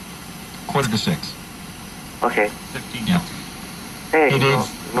don't. 5:45. Okay. 15. Yeah. Hey. Hey, Dave.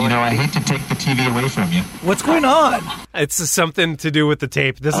 I hate to take the TV away from you. What's going on? It's something to do with the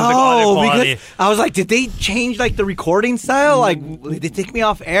tape. This is the audio quality. Because I was like, did they change like the recording style? Like, did they take me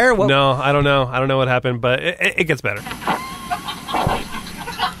off air? What? No, I don't know. I don't know what happened, but it gets better.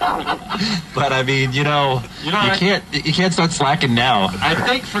 But I mean, you can't start slacking now. I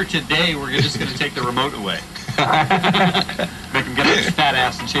think for today we're just going to take the remote away. Make him get up his fat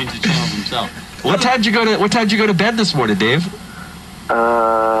ass and change the channel himself. What time did you go to bed this morning, Dave?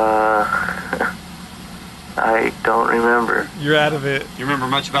 I don't remember. You're out of it. You remember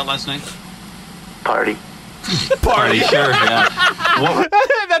much about last night? Party. Party, sure, yeah.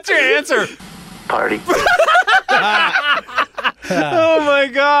 That's your answer. Party. Oh my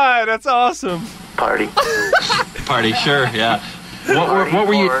God, that's awesome. Party. Party, sure, yeah. What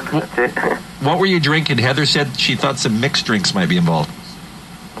were you? That's it. What were you drinking? Heather said she thought some mixed drinks might be involved.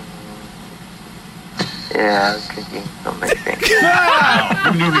 Yeah, I was drinking some mixing.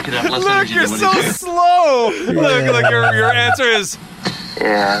 Who knew we could have less Look, energy you're than so when he did? slow. Look, your answer is,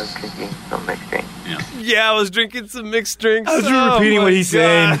 Yeah, I was drinking some mixing. yeah, I was drinking some mixed drinks. I was just repeating what he's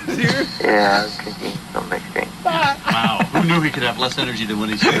saying. Yeah, I was drinking some mixing. Wow. Who knew he could have less energy than when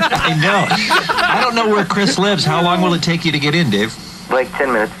he said it? I know. I don't know where Chris lives. How long will it take you to get in, Dave? Like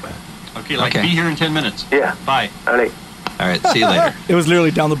 10 minutes. Okay, Okay. be here in 10 minutes. Yeah. Bye. All right. All right, see you later. It was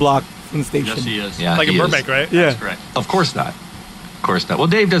literally down the block from the station. Yes, he is. Yeah, Like he in is. Burbank, right? Yeah. That's correct. Of course not. Of course not. Well,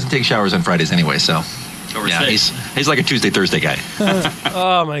 Dave doesn't take showers on Fridays anyway, so Over yeah, 6. he's like a Tuesday, Thursday guy.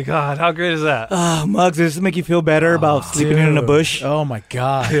 Oh my God, how great is that? Muggs, does this make you feel better about sleeping in a bush? Oh my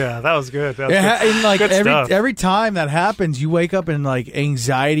God. Yeah, that was good. That was good. And like Good stuff. every time that happens, you wake up in like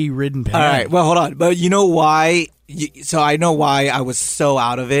anxiety-ridden pain. All right, well, hold on. But you know why? So I know why I was so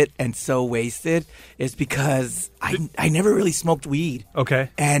out of it and so wasted is because I never really smoked weed. Okay.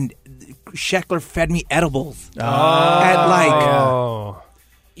 And Sheckler fed me edibles. Oh. At like Oh.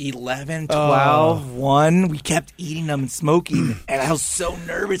 11, 12, 1. We kept eating them and smoking. And I was so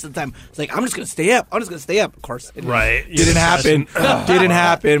nervous at the time. It's like, I'm just going to stay up. Of course. It Right. didn't happen. Didn't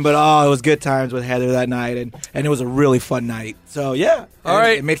happen. But it was good times with Heather that night. And it was a really fun night. So, yeah. All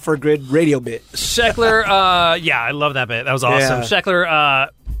right. It made for a good radio bit. Sheckler, yeah, I love that bit. That was awesome. Yeah. Sheckler,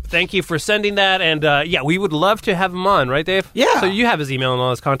 thank you for sending that. And yeah, we would love to have him on, right, Dave? Yeah. So you have his email and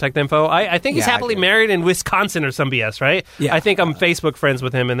all his contact info. I think he's Yeah, I happily do. married in Wisconsin or some BS, right? Yeah. I think I'm Facebook friends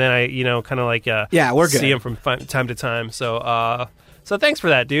with him, and then I, kind of like Yeah, we're good. see him from time to time. So so thanks for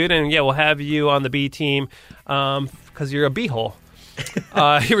that, dude. And yeah, we'll have you on the B team because you're a B-hole.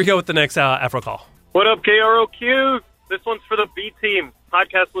 Here we go with the next Afro call. What up, KROQ? This one's for the B team,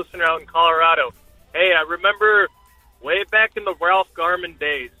 podcast listener out in Colorado. Hey, I remember way back in the Ralph Garman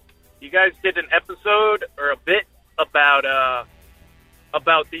days, you guys did an episode or a bit about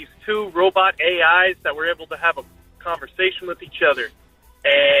these two robot AIs that were able to have a conversation with each other.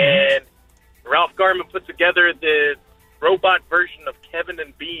 And Ralph Garman put together this robot version of Kevin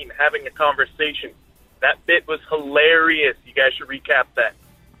and Bean having a conversation. That bit was hilarious. You guys should recap that.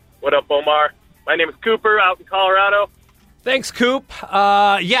 What up, Omar? My name is Cooper, out in Colorado. Thanks, Coop.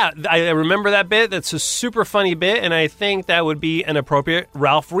 Yeah, I remember that bit. That's a super funny bit, and I think that would be an appropriate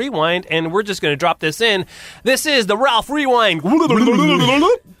Ralph Rewind, and we're just going to drop this in. This is the Ralph Rewind.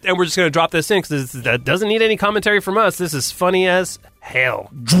 And we're just going to drop this in because that doesn't need any commentary from us. This is funny as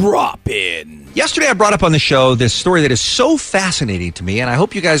hell. Drop in. Yesterday I brought up on the show this story that is so fascinating to me, and I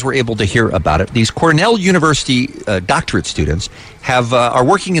hope you guys were able to hear about it. These Cornell University doctorate students are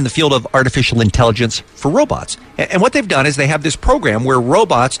working in the field of artificial intelligence for robots. And what they've done is they have this program where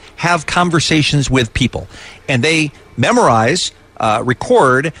robots have conversations with people, and they memorize,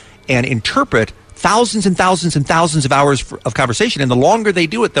 record, and interpret thousands and thousands and thousands of hours of conversation. And the longer they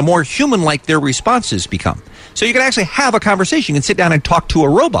do it, the more human-like their responses become. So you can actually have a conversation. You can sit down and talk to a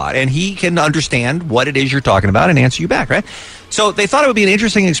robot, and he can understand what it is you're talking about and answer you back, right? So they thought it would be an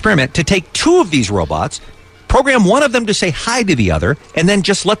interesting experiment to take two of these robots, program one of them to say hi to the other, and then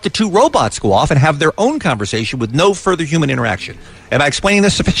just let the two robots go off and have their own conversation with no further human interaction. Am I explaining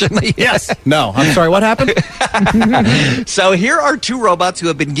this sufficiently? Yes. No. I'm sorry, what happened? So here are two robots who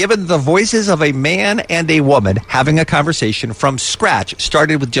have been given the voices of a man and a woman having a conversation from scratch,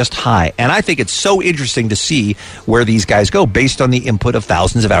 started with just hi. And I think it's so interesting to see where these guys go based on the input of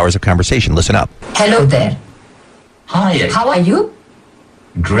thousands of hours of conversation. Listen up. Hello there. Hi. How are you?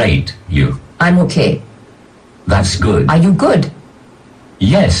 Great. You? I'm okay. That's good. Are you good?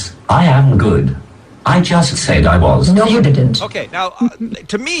 Yes, I am good. I just said I was. No, you didn't. Okay, now,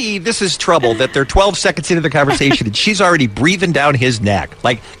 to me, this is trouble that they're 12 seconds into the conversation and she's already breathing down his neck.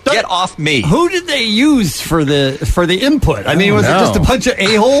 Like, get off me. Who did they use for the input? I mean, was it just a bunch of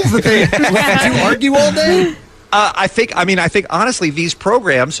a-holes that they had to argue all day? I think honestly, these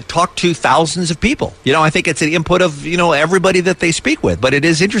programs talk to thousands of people. You know, I think it's an input of, everybody that they speak with. But it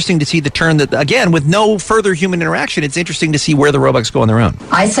is interesting to see the turn that, again, with no further human interaction, it's interesting to see where the robots go on their own.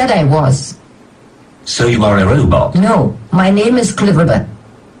 I said I was. So you are a robot? No, my name is Cliverbert.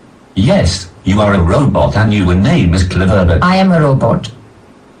 Yes, you are a robot and your name is Cliverbert. I am a robot.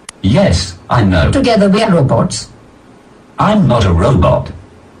 Yes, I know. Together we are robots. I'm not a robot.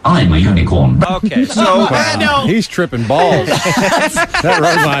 I'm a unicorn. Okay, so he's tripping balls. That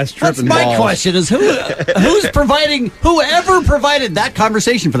robot's tripping balls. My question is whoever provided that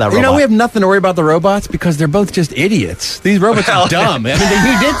conversation for that robot? You know, we have nothing to worry about the robots because they're both just idiots. These robots are dumb. I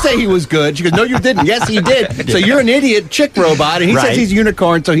mean, he did say he was good. She goes, no, you didn't. Yes, he did. So you're an idiot chick robot, and he says he's a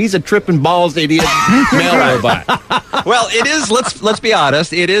unicorn, so he's a tripping balls idiot male robot. Well, it is, let's be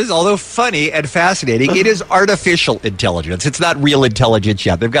honest, it is, although funny and fascinating, it is artificial intelligence. It's not real intelligence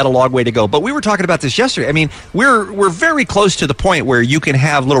yet. They've got a long way to go. But we were talking about this yesterday. I mean, we're very close to the point where you can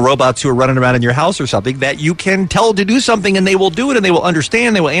have little robots who are running around in your house or something that you can tell to do something and they will do it and they will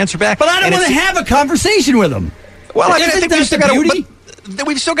understand, they will answer back. But I don't want to have a conversation with them. Well, I think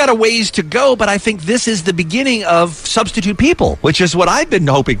we've still got a ways to go, but I think this is the beginning of substitute people, which is what I've been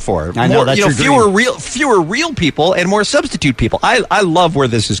hoping for. I know, that's your dream. Fewer real people and more substitute people. I love where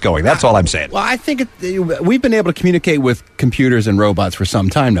this is going. That's all I'm saying. Well, I think we've been able to communicate with computers and robots for some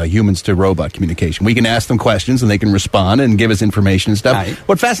time now, humans to robot communication. We can ask them questions and they can respond and give us information and stuff. Right.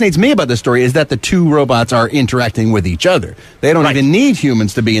 What fascinates me about this story is that the two robots are interacting with each other. They don't even need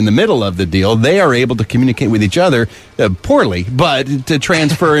humans to be in the middle of the deal. They are able to communicate with each other poorly, but to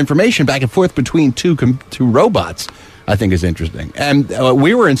transfer information back and forth between two robots, I think is interesting. And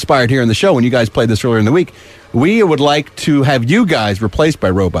we were inspired here in the show when you guys played this earlier in the week. We would like to have you guys replaced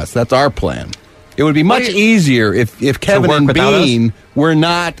by robots. That's our plan. It would be much easier if Kevin and Bean were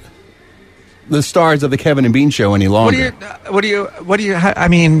not the stars of the Kevin and Bean show any longer. What do you? I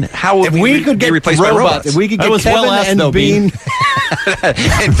mean, how would we could get replaced by robots? If we could get Kevin and Bean. In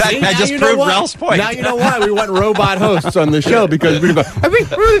fact, I just proved Ralph's point. Now you know why we want robot hosts on the show, because we go.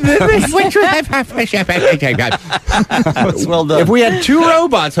 Well done. If we had two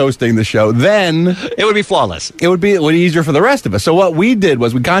robots hosting the show, then it would be flawless. It would be easier for the rest of us. So what we did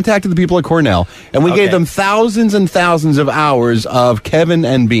was we contacted the people at Cornell and we gave them thousands and thousands of hours of Kevin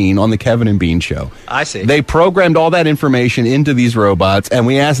and Bean on the Kevin and Bean show. I see. They programmed all that information into these robots, and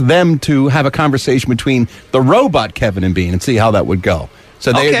we asked them to have a conversation between the robot Kevin and Bean and see how that would go.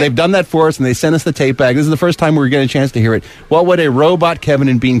 So they've done that for us, and they sent us the tape back. This is the first time we're getting a chance to hear it. What would a robot Kevin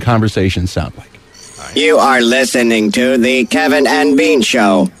and Bean conversation sound like? You are listening to the Kevin and Bean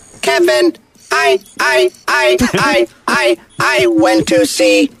Show. Kevin, I went to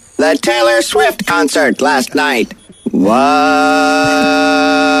see the Taylor Swift concert last night. What?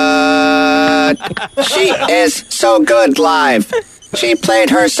 She is so good live. She played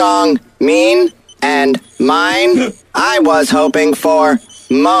her song, Mean and Mine. I was hoping for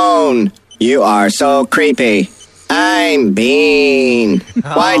moan. You are so creepy. I'm Bean.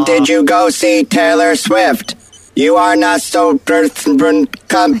 Why did you go see Taylor Swift? You are not so What?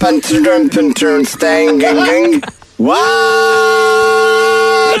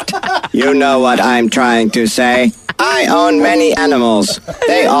 You know what I'm trying to say. I own many animals.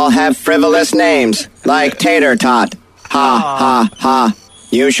 They all have frivolous names, like Tater Tot. Ha, ha, ha.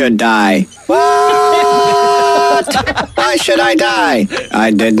 You should die. What? Why should I die?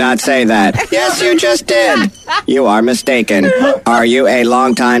 I did not say that. Yes, you just did. You are mistaken. Are you a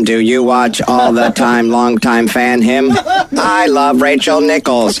long time? Do you watch all the time? Long time fan him? I love Rachel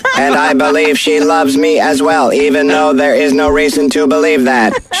Nichols, and I believe she loves me as well, even though there is no reason to believe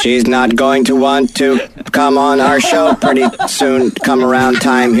that. She's not going to want to come on our show pretty soon. Come around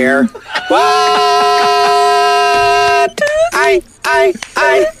time here. What?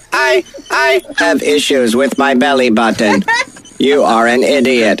 I have issues with my belly button. You are an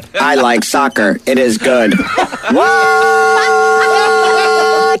idiot. I like soccer. It is good.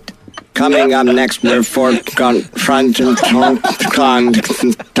 What? Coming up next, we're for front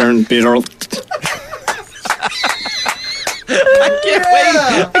and turn beetle.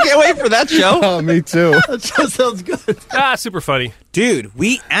 I can't wait for that show. Oh, me too. That show sounds good. Super funny. Dude,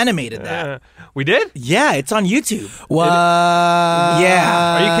 we animated that. We did? Yeah, it's on YouTube. What?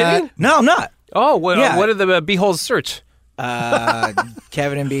 Yeah. Are you kidding? No, I'm not. Oh, what Yeah. are the beeholes search?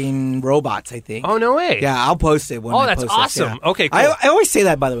 Kevin and Bean robots, I think. Oh, no way. Yeah, I'll post it when Oh, I that's post awesome. It. Yeah. Okay, cool. I always say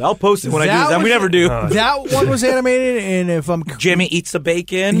that, by the way. I'll post it when I do that. We never do. That one was animated, and if I'm Jimmy eats the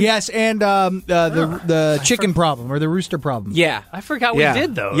bacon. yes, and the chicken problem or the rooster problem. Yeah. I forgot we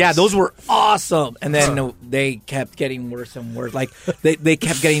did those. Yeah, those were awesome. And then they kept getting worse and worse. Like they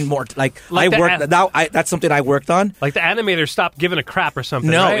kept getting more. Like I the worked. That's something I worked on. Like the animator stopped giving a crap or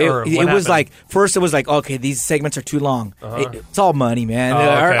something. No, right? Or it what was happened? like first it was like, okay, these segments are too long. It's all money, man. Oh,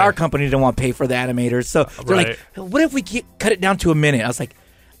 okay. Our company didn't want to pay for the animators, so they're Right. like, what if we cut it down to a minute? I was like,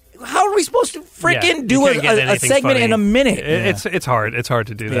 how are we supposed to freaking do you can't get a anything segment funny. in a minute? It's hard. It's hard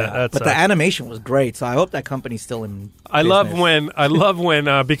to do that. Yeah, That but the sucks. animation was great, so I hope that company's still in. I love when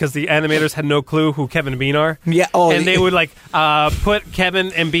because the animators had no clue who Kevin and Bean are. Yeah, and they would like put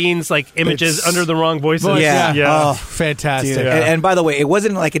Kevin and Bean's like images under the wrong voices. Yeah. Oh, fantastic. Dude. And by the way, it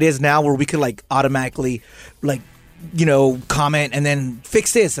wasn't like it is now where we could like automatically like comment and then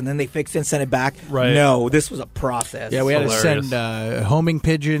fix this and then they fix it and send it back. Right. No, this was a process. Yeah, we had Hilarious. to send homing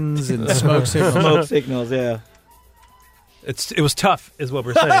pigeons and smoke signals. Smoke signals, yeah. It was tough, is what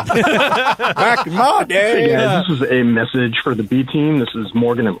we're saying. Back in my day. Hey guys, this is a message for the B team. This is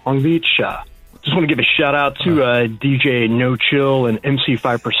Morgan in Long Beach. Just want to give a shout out to DJ No Chill and MC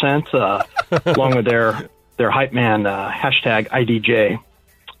 5%, along with their hype man hashtag IDJ.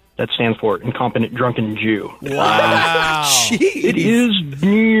 That stands for Incompetent Drunken Jew. Wow. It is New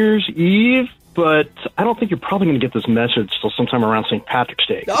Year's Eve, but I don't think you're probably going to get this message till sometime around St. Patrick's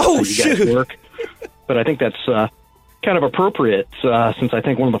Day. Oh, you guys shoot. work. But I think that's kind of appropriate since I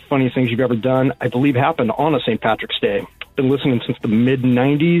think one of the funniest things you've ever done, I believe, happened on a St. Patrick's Day. Been listening since the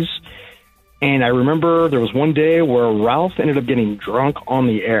mid-'90s, and I remember there was one day where Ralph ended up getting drunk on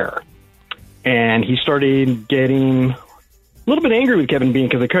the air, and he started getting a little bit angry with Kevin Bean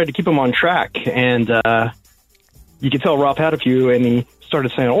because they tried to keep him on track, and you could tell Ralph had a few, and he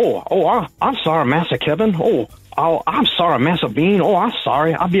started saying, I'm sorry, Massa Kevin. I'm sorry, Massa Bean. I'm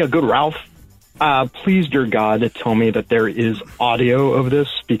sorry. I'll be a good Ralph. Please, dear God, tell me that there is audio of this,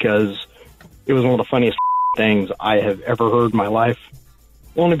 because it was one of the funniest things I have ever heard in my life,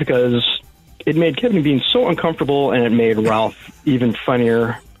 only because it made Kevin Bean so uncomfortable, and it made Ralph even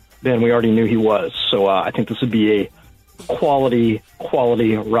funnier than we already knew he was. So I think this would be a quality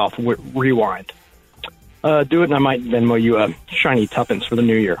Ralph rewind. Do it, and I might Venmo you a shiny tuppence for the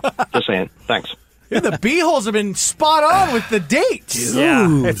new year. Just saying. Thanks. Yeah, the beeholes have been spot on with the dates.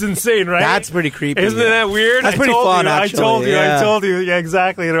 Yeah, it's insane, right? That's pretty creepy. Isn't that weird? That's pretty fun, actually. I told you. Yeah,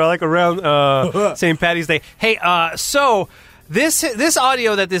 exactly. They're like around St. Patty's Day. Hey, so this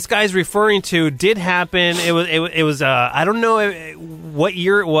audio that this guy's referring to did happen. It was I don't know what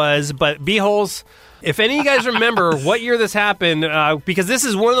year it was, but beeholes. If any of you guys remember what year this happened, because this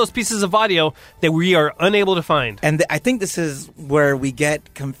is one of those pieces of audio that we are unable to find. And I think this is where we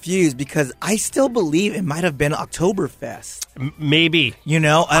get confused, because I still believe it might have been Oktoberfest. Maybe. I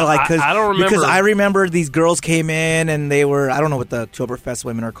don't remember. Because I remember these girls came in and they were, I don't know what the Oktoberfest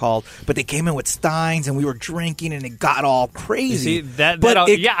women are called, but they came in with steins and we were drinking and it got all crazy. You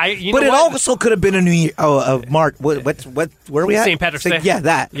see, it also could have been a New Year, March. Where are we at? St. Patrick's Day. Yeah,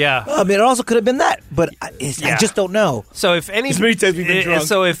 that. Yeah. It also could have been that. but I just don't know. So if any, many times we've been drunk.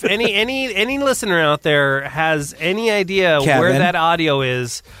 So if any listener out there has any idea where that audio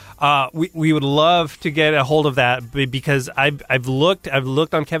is, we would love to get a hold of that, because I've looked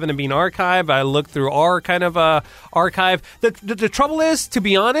on Kevin and Bean Archive. I looked through our kind of archive. The trouble is, to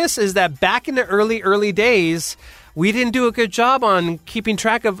be honest, is that back in the early days, we didn't do a good job on keeping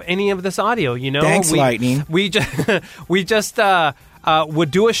track of any of this audio. Thanks, Lightning. We just would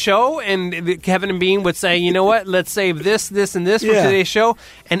do a show, and Kevin and Bean would say, you know what, let's save this, and this for today's show,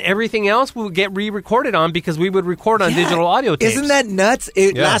 and everything else would get re-recorded on, because we would record on digital audio tapes. Isn't that nuts?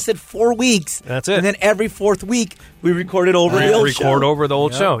 It lasted 4 weeks. That's it. And then every fourth week, we recorded over the old show. Record over the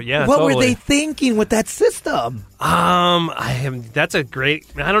old show, yeah. What totally. were they thinking with that system? That's a great,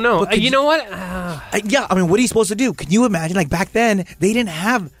 I don't know. You know what? Yeah, I mean, what are you supposed to do? Can you imagine, like, back then, they didn't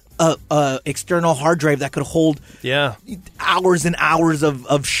have a external hard drive that could hold hours and hours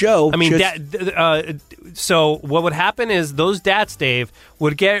of show. I mean, so what would happen is those DATs, Dave,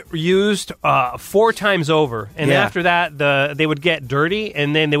 would get used 4 times over, and after that, they would get dirty,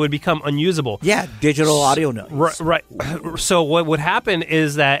 and then they would become unusable. Yeah, digital audio noise. Right. So what would happen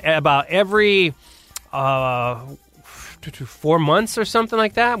is that about every 4 months or something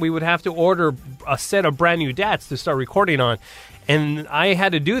like that, we would have to order a set of brand new DATs to start recording on. And I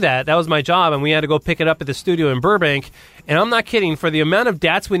had to do that. That was my job, and we had to go pick it up at the studio in Burbank. And I'm not kidding. For the amount of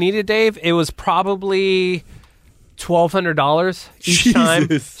DATs we needed, Dave, it was probably $1,200 each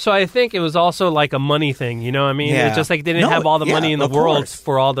time. So I think it was also like a money thing. You know what I mean? It's just like they didn't have all the money in the world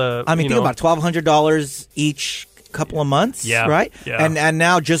for all the. I mean, think about $1,200 each couple of months, right? Yeah. And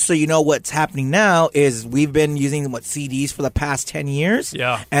now, just so you know, what's happening now is we've been using CDs for the past 10 years.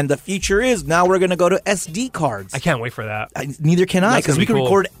 Yeah. And the future is now we're going to go to SD cards. I can't wait for that. Neither can I, because we can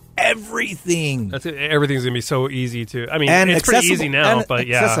record everything. Everything's going to be so easy to. I mean, and it's pretty easy now, but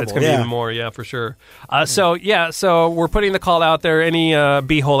it's going to be even more. Yeah, for sure. So we're putting the call out there. Any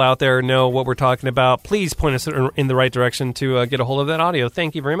b-hole out there know what we're talking about? Please point us in the right direction to get a hold of that audio.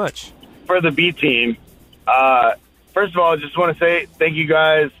 Thank you very much. For the B team. First of all, I just want to say thank you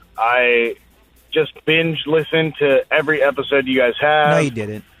guys. I just binge listened to every episode you guys have. No, you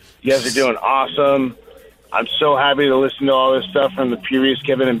didn't. You guys are doing awesome. I'm so happy to listen to all this stuff from the previous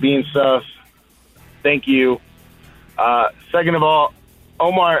Kevin and Bean stuff. Thank you. Second of all,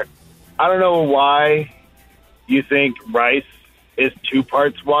 Omar, I don't know why you think rice is 2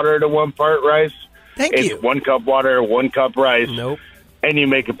 parts water to 1 part rice. It's 1 cup water, 1 cup rice. Nope. And you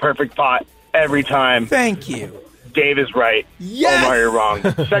make a perfect pot every time. Thank you. Dave is right. Yes! Omar, you're wrong.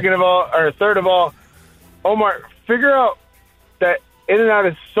 Third of all, Omar, figure out that In-N-Out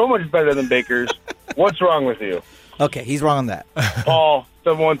is so much better than Baker's. What's wrong with you? Okay, he's wrong on that. Paul,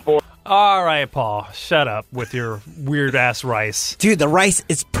 714. All right, Paul, shut up with your weird-ass rice. Dude, the rice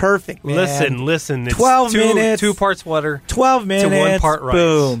is perfect, man. Listen. It's 12 minutes. 2 parts water. 12 minutes. To 1 part rice.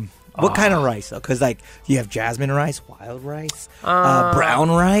 Boom. What kind of rice, though? Because, you have jasmine rice, wild rice,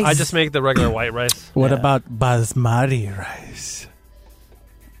 brown rice. I just make the regular white rice. What about basmati rice?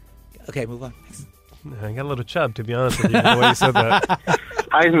 Okay, move on. I got a little chub, to be honest with you, the way you said that.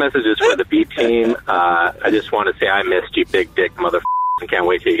 Hi's message is for the B team. I just want to say I missed you, big dick motherfucker, and can't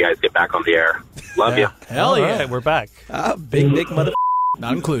wait till you guys get back on the air. Love you. Hell yeah. Right, we're back. Big dick motherfucker.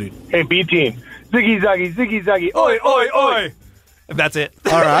 Not included. Hey, B team. Ziggy zaggy. Oi, oi, oi. That's it.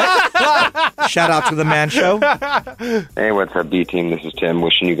 All right. Shout out to the Man Show. Hey, what's up, B team? This is Tim.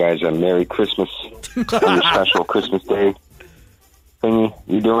 Wishing you guys a Merry Christmas on your special Christmas Day thingy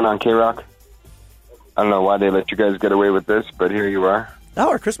you doing on K-Rock. I don't know why they let you guys get away with this, but here you are. Oh,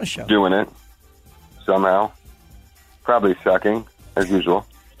 our Christmas show. Doing it somehow. Probably sucking, as usual.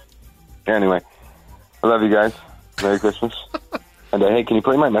 Anyway, I love you guys. Merry Christmas. And hey, can you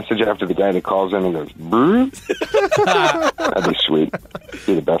play my message after the guy that calls in and goes, brr? That'd be sweet.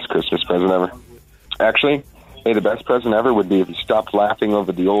 Be the best Christmas present ever. Actually, hey, the best present ever would be if you stopped laughing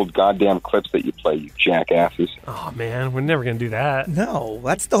over the old goddamn clips that you play, you jackasses. Oh, man, we're never going to do that. No,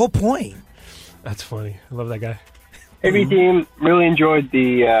 that's the whole point. That's funny. I love that guy. Hey, B team, really enjoyed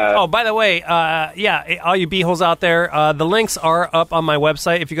the... Oh, by the way, all you b-holes out there, the links are up on my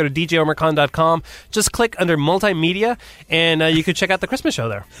website. If you go to djomercon.com, just click under multimedia, and you can check out the Christmas show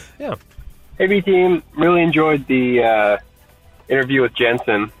there. Yeah. Hey, B team, really enjoyed the interview with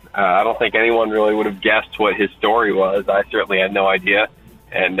Jensen. I don't think anyone really would have guessed what his story was. I certainly had no idea,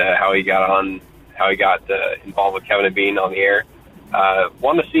 and how he got involved with Kevin and Bean on the air.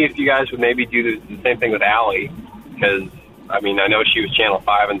 Wanted to see if you guys would maybe do the same thing with Allie. Because, I mean, I know she was Channel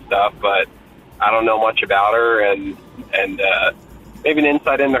 5 and stuff, but I don't know much about her, and maybe an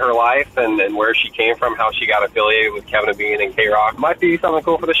insight into her life and where she came from, how she got affiliated with Kevin and Bean and K-Rock. Might be something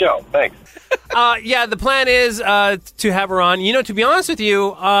cool for the show. Thanks. Yeah, the plan is to have her on. You know, to be honest with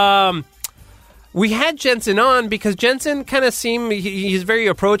you, we had Jensen on because Jensen kind of seemed, he's very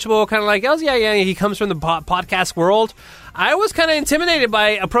approachable, kind of like, oh, yeah, he comes from the podcast world. I was kind of intimidated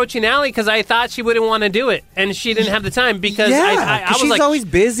by approaching Allie because I thought she wouldn't want to do it, and she didn't have the time because I was she's like, always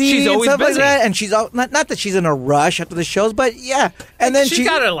busy. She's always and stuff busy. like that, and she's not that she's in a rush after the shows, but yeah. And then she's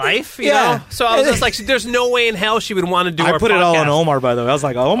got a life, you know. So I was just like, there's no way in hell she would want to do our podcast. I put it all on Omar, by the way. I was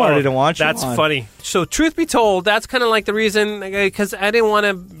like, Omar didn't want you. That's on. funny. So truth be told, that's kind of like the reason, because I didn't want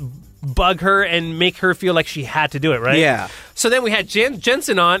to bug her and make her feel like she had to do it, right? Yeah. So then we had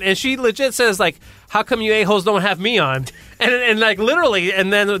Jensen on, and she legit says, like, how come you a-holes don't have me on? And like, literally,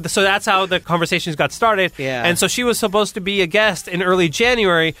 and then, so that's how the conversations got started. Yeah. And so she was supposed to be a guest in early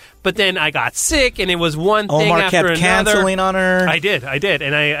January, but then I got sick, and it was one thing Omar after kept another. canceling on her. I did,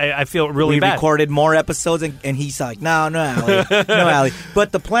 and I feel really bad. We recorded more episodes, and he's like, no, Allie. No, Allie.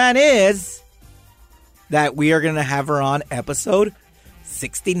 But the plan is that we are going to have her on episode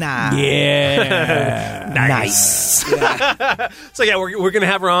 69. Yeah. Nice. Yeah. So, yeah, we're going to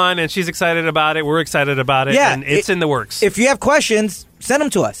have her on, and she's excited about it. We're excited about it, and it's in the works. If you have questions, send them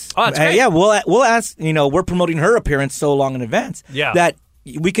to us. Oh, that's great. Yeah, we'll ask, we're promoting her appearance so long in advance that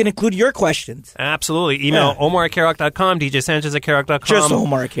we can include your questions. Absolutely. Email omar@krock.com, DJ Sanchez at krock.com. Just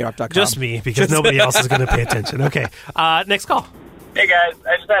omar@krock.com. Just me, because nobody else is going to pay attention. Okay. Next call. Hey, guys.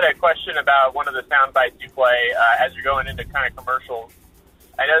 I just had a question about one of the sound bites you play as you're going into kind of commercials.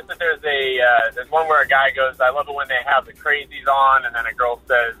 I noticed that there's one where a guy goes, I love it when they have the crazies on, and then a girl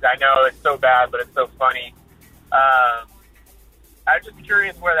says, I know it's so bad, but it's so funny. I'm just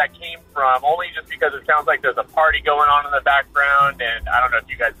curious where that came from, only just because it sounds like there's a party going on in the background, and I don't know if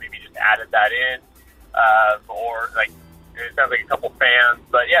you guys maybe just added that in, or like it sounds like a couple fans,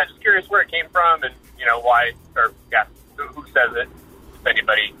 but yeah, just curious where it came from and why, or who says it, if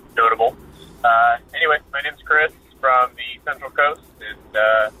anybody notable. Anyway, my name's Chris from the Central Coast, and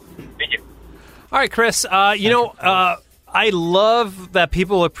thank you. All right, Chris. I love that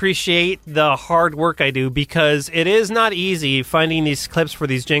people appreciate the hard work I do because it is not easy finding these clips for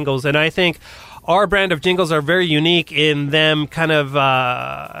these jingles, and I think our brand of jingles are very unique in them kind of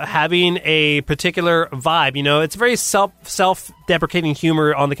having a particular vibe. It's very self-deprecating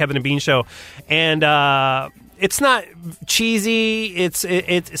humor on the Kevin and Bean Show, and it's not cheesy.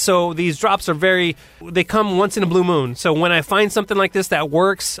 So these drops are they come once in a blue moon. So when I find something like this that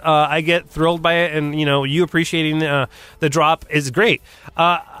works, I get thrilled by it. And, you appreciating the drop is great.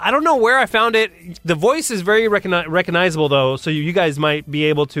 I don't know where I found it. The voice is very recognizable, though. So you guys might be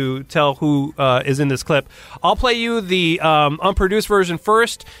able to tell who is in this clip. I'll play you the unproduced version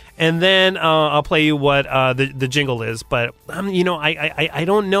first. And then I'll play you what the jingle is. But, I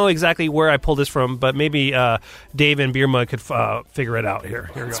don't know exactly where I pulled this from, but maybe Dave and Beer Mug could figure it out here.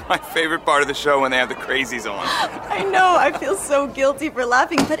 Here we go. It's my favorite part of the show when they have the crazies on. I know, I feel so guilty for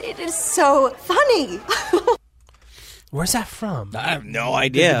laughing, but it is so funny. Where's that from? I have no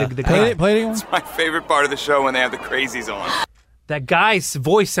idea. Play it again. It's my favorite part of the show when they have the crazies on. That guy's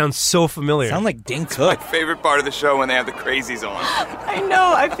voice sounds so familiar. Sound like Dane Cook. My favorite part of the show when they have the crazies on. I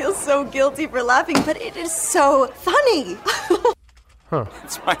know, I feel so guilty for laughing, but it is so funny.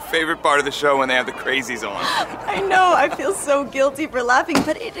 It's my favorite part of the show when they have the crazies on. I know, I feel so guilty for laughing,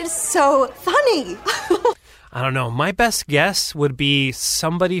 but it is so funny. I don't know. My best guess would be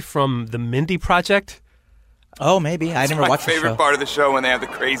somebody from the Mindy Project. Oh, maybe. I never watched the show. My favorite part of the show when they have the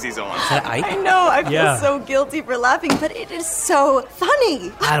crazies on. Is that Ike? I know, I feel so guilty for laughing, but it is so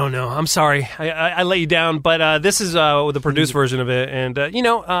funny. I don't know. I'm sorry. I let you down, but this is the produced version of it. And,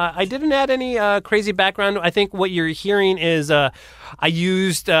 I didn't add any crazy background. I think what you're hearing is I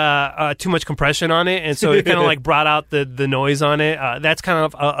used too much compression on it, and so it kind of like brought out the noise on it. That's kind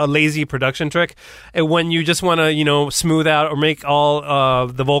of a lazy production trick. And when you just want to, smooth out or make all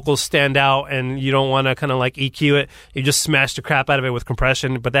the vocals stand out and you don't want to kind of like EQ it, you just smash the crap out of it with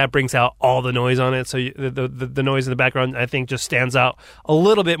compression, but that brings out all the noise on it. So the noise in the background, I think, just stands out a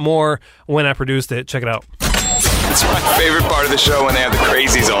little bit more when I produced it. Check it out. It's my favorite part of the show when they have the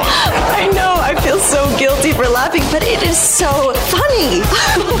crazies on. I know, I feel so guilty for laughing, but it is so funny.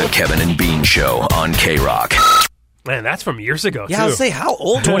 The Kevin and Bean Show on K-Rock. Man, that's from years ago, Yeah, too. I was say, how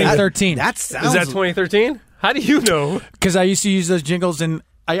old? 2013. That sounds... Is that 2013? How do you know? Because I used to use those jingles, and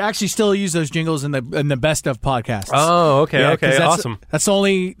I actually still use those jingles in the best of podcasts. Oh, okay, Yeah, okay, 'cause awesome. That's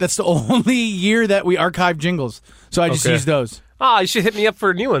the only year that we archive jingles, so I just use those. You should hit me up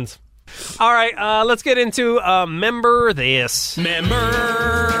for new ones. All right, let's get into Member This.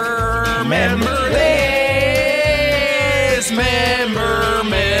 Member This. Member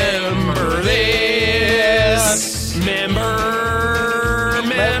this. Member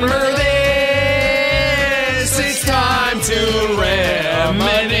this. It's time to reminisce.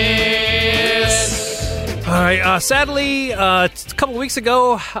 All right. Sadly, a couple weeks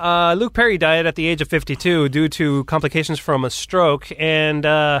ago, Luke Perry died at the age of 52 due to complications from a stroke, and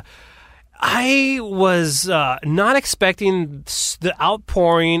I was not expecting the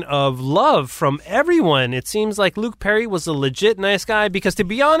outpouring of love from everyone. It seems like Luke Perry was a legit nice guy because, to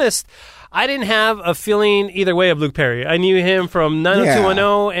be honest, I didn't have a feeling either way of Luke Perry. I knew him from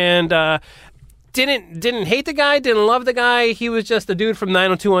 90210 and didn't hate the guy, didn't love the guy. He was just a dude from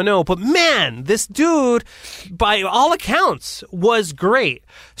 90210. But man, this dude, by all accounts, was great.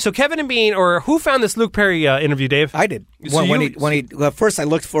 So Kevin and Bean, or who found this Luke Perry interview, Dave? I did. So First I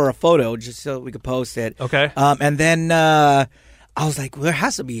looked for a photo just so we could post it. Okay. And then I was like, well, there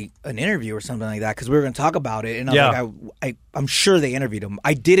has to be an interview or something like that because we were going to talk about it. And I was like, I'm sure they interviewed him.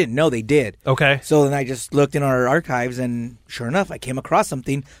 I didn't know they did. Okay. So then I just looked in our archives, and sure enough, I came across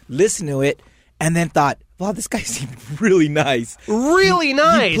something, listened to it, and then thought, wow, this guy seemed really nice. Really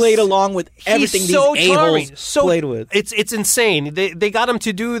nice. He played along with everything He's so these charming. a-holes played with. It's insane. They got him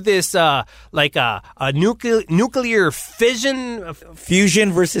to do this a nuclear fission.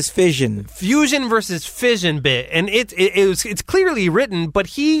 Fusion versus fission. Fusion versus fission bit. And it's clearly written, but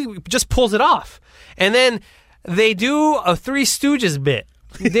he just pulls it off. And then they do a Three Stooges bit.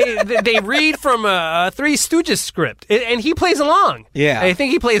 They read from a Three Stooges script, and he plays along. Yeah. I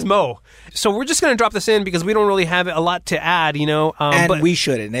think he plays Mo. So we're just going to drop this in because we don't really have a lot to add, but we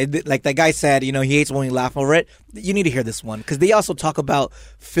shouldn't. Like that guy said, he hates when we laugh over it. You need to hear this one because they also talk about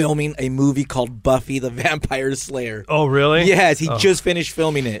filming a movie called Buffy the Vampire Slayer. Oh, really? Yes, he just finished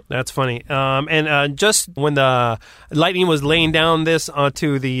filming it. That's funny. And just when the Lightning was laying down this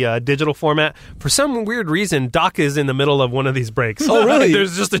onto the digital format, for some weird reason, Doc is in the middle of one of these breaks. Oh, really?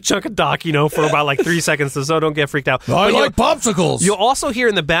 There's just a chunk of Doc, for about like 3 seconds, so don't get freaked out. I like popsicles. You'll also hear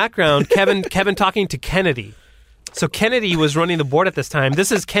in the background Kevin talking to Kennedy. So Kennedy was running the board at this time.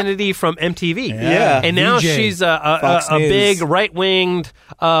 This is Kennedy from MTV. Yeah. And now VJ. she's a big right-winged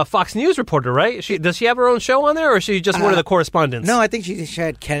Fox News reporter, right? Does she have her own show on there, or is she just one of the correspondents? No, I think she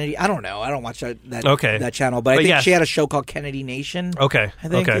had Kennedy. I don't know. I don't watch that channel, but I think she had a show called Kennedy Nation. Okay. I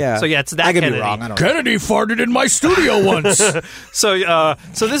think, okay. yeah. So, it's that I could Kennedy. be wrong. I don't Kennedy farted in my studio once. So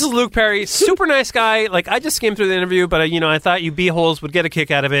this is Luke Perry. Super nice guy. Like, I just skimmed through the interview, but, I thought you B-holes would get a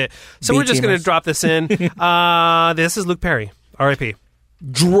kick out of it. So we're just going to drop this in. This is Luke Perry. R.I.P.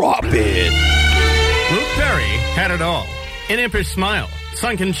 Drop it. Luke Perry had it all. An impish smile,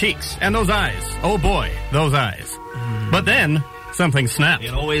 sunken cheeks, and those eyes. Oh boy, those eyes. But then, something snapped.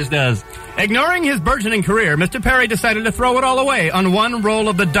 It always does. Ignoring his burgeoning career, Mr. Perry decided to throw it all away on one roll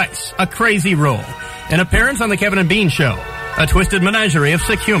of the dice. A crazy roll. An appearance on the Kevin and Bean Show. A twisted menagerie of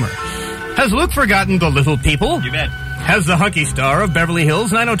sick humor. Has Luke forgotten the little people? You bet. Has the hunky star of Beverly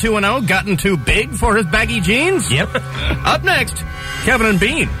Hills 90210 gotten too big for his baggy jeans? Yep. Up next, Kevin and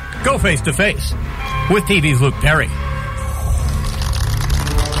Bean go face to face with TV's Luke Perry.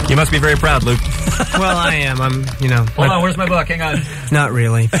 You must be very proud, Luke. Well, I am. Hold on, where's my book? Hang on. Not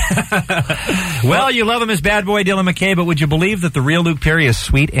really. Well, you love him as bad boy Dylan McKay, but would you believe that the real Luke Perry is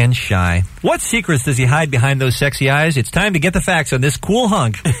sweet and shy? What secrets does he hide behind those sexy eyes? It's time to get the facts on this cool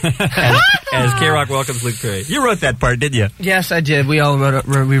hunk as K-Rock welcomes Luke Perry. You wrote that part, didn't you? Yes, I did. We all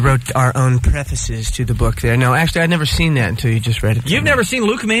wrote our own prefaces to the book there. No, actually, I'd never seen that until you just read it. You've never seen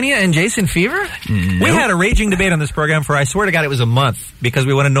Luke Mania and Jason Fever? Nope. We had a raging debate on this program for, I swear to God, it was a month because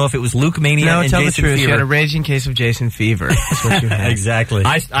we want to know if it was Luke Mania and tell Jason the truth. Fever. You had a raging case of Jason Fever. That's what you had. Exactly.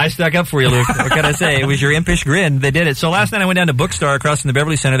 I stuck up for you, Luke. What can I say? It was your impish grin. They did it. So last night I went down to Bookstar across from the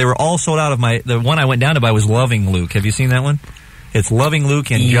Beverly Center. They were all sold out of the one I went down to buy was Loving Luke. Have you seen that one? It's Loving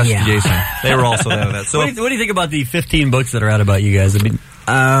Luke and Just Jason. They were all sold out of that. So what do you think about the 15 books that are out about you guys? I mean,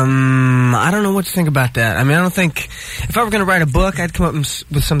 I don't know what to think about that. I mean, I don't think if I were going to write a book, I'd come up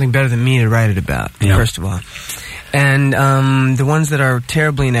with something better than me to write it about. Yeah. First of all. And the ones that are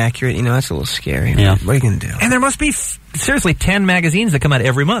terribly inaccurate, that's a little scary. Yeah. What are you going to do? And there must be, seriously, 10 magazines that come out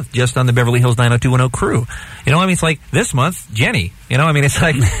every month just on the Beverly Hills 90210 crew. It's like this month, Jenny. It's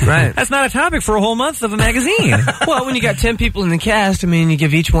like, right. That's not a topic for a whole month of a magazine. Well, when you got 10 people in the cast, you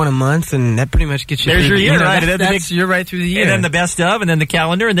give each one a month, and that pretty much gets you There's through your year, right? You're right through the year. And then the best of, and then the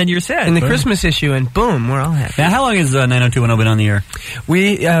calendar, and then you're set. And the Christmas issue, and boom, we're all happy. Now, how long has 90210 been on the air?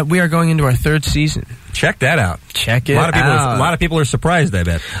 We are going into our third season. Check that out. Check it out. A lot of people are surprised, I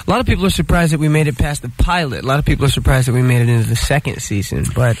bet. A lot of people are surprised that we made it past the pilot. A lot of people are surprised that we made it into the second season.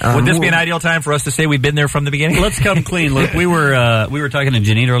 But would this be an ideal time for us to say we've been there from the beginning? Let's come clean. Look, we were talking to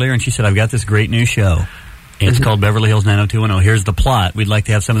Janine earlier, and she said, I've got this great new show. It's called Beverly Hills 90210. Here's the plot. We'd like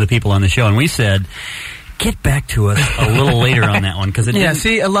to have some of the people on the show. And we said, get back to us a little later on that one. Because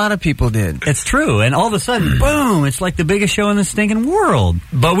see, a lot of people did. It's true. And all of a sudden, boom, it's like the biggest show in the stinking world.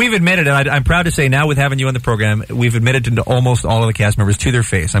 But we've admitted, and I'm proud to say now with having you on the program, we've admitted to almost all of the cast members to their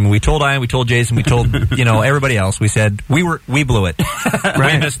face. I mean, we told Ian, we told Jason, we told, everybody else. We said, we blew it.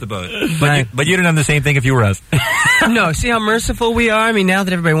 We missed the boat. But you'd have done the same thing if you were us. No, see how merciful we are? I mean, now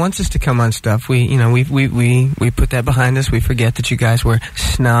that everybody wants us to come on stuff, we put that behind us. We forget that you guys were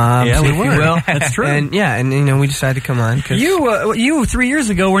snobs, yeah, we if were. you will. That's true. And we decided to come on. You 3 years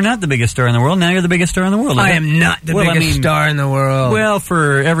ago were not the biggest star in the world. Now you're the biggest star in the world. I am not the biggest star in the world. Well,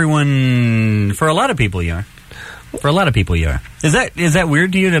 for everyone, for a lot of people, you are. For a lot of people, you are. Is that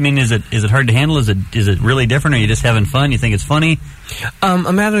weird to you? I mean, is it hard to handle? Is it really different? Are you just having fun? You think it's funny?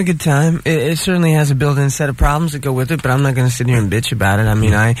 I'm having a good time. It certainly has a built-in set of problems that go with it, but I'm not going to sit here and bitch about it. I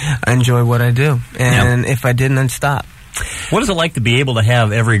mean, I enjoy what I do, and if I didn't, I'd stop. What is it like to be able to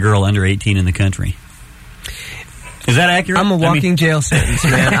have every girl under 18 in the country? Is that accurate? I'm a walking jail sentence,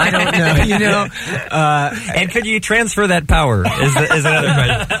 man. I don't know, and could you transfer that power? Is another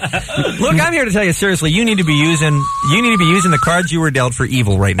question. Look, I'm here to tell you seriously. You need to be using the cards you were dealt for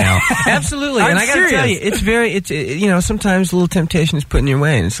evil right now. Absolutely, and I got to tell you, it's sometimes a little temptation is put in your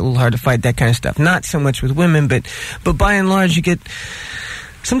way, and it's a little hard to fight that kind of stuff. Not so much with women, but by and large,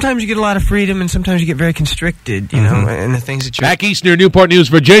 sometimes you get a lot of freedom, and sometimes you get very constricted, and the things that you... Back east near Newport News,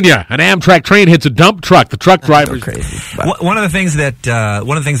 Virginia, an Amtrak train hits a dump truck. The truck driver... crazy. One of the things that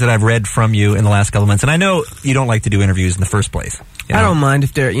I've read from you in the last couple of months, and I know you don't like to do interviews in the first place. I don't mind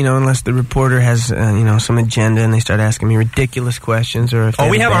if they're, unless the reporter has, some agenda and they start asking me ridiculous questions, or if...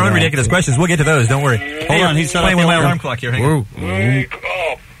 we have our own ridiculous questions. We'll get to those. Don't worry. Hold on, he's playing with my alarm clock here.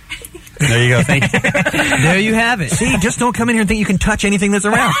 There you go. Thank you. There you have it. See, just don't come in here and think you can touch anything that's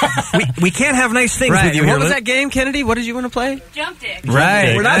around. We can't have nice things with you. What was that game, Kennedy? What did you want to play? Jump dick.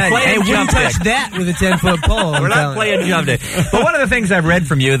 Right. We're not playing jump dick. Touch that with a 10-foot pole. We're not playing jump dick. But one of the things I've read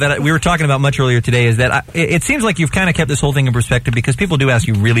from you that we were talking about much earlier today is that it seems like you've kind of kept this whole thing in perspective because people do ask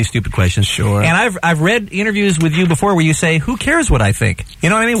you really stupid questions. Sure. And I've read interviews with you before where you say, who cares what I think? You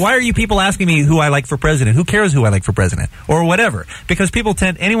know what I mean? Why are you people asking me who I like for president? Who cares who I like for president? Or whatever. Because people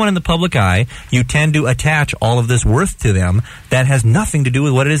anyone in the public eye, you tend to attach all of this worth to them that has nothing to do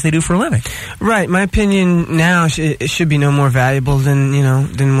with what it is they do for a living. Right. My opinion now it should be no more valuable than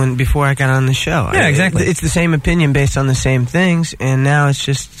when before I got on the show. Yeah, exactly. It's the same opinion based on the same things, and now it's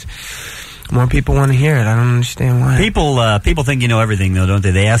just more people want to hear it. I don't understand why. People think you know everything, though, don't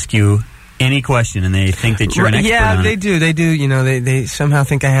they? They ask you any question and they think that you're an expert on they do. They somehow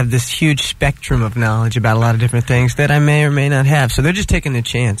think I have this huge spectrum of knowledge about a lot of different things that I may or may not have. So they're just taking the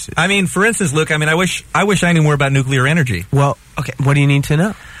chances. I mean, for instance, Luke, I wish I knew more about nuclear energy. Well, okay, what do you need to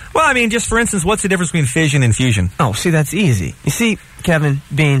know? Well, I mean, just for instance, what's the difference between fission and fusion? Oh, see, that's easy. You see, Kevin,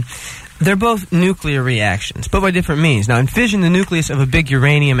 Bean, they're both nuclear reactions, but by different means. Now, in fission, the nucleus of a big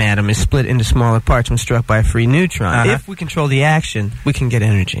uranium atom is split into smaller parts when struck by a free neutron. If we control the action, we can get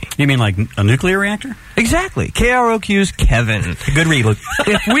energy. You mean like a nuclear reactor? Exactly. KROQ's Kevin. Good read, Luke.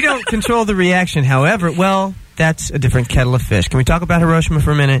 If we don't control the reaction, however, well, that's a different kettle of fish. Can we talk about Hiroshima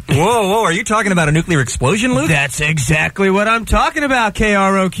for a minute? Whoa, are you talking about a nuclear explosion, Luke? That's exactly what I'm talking about,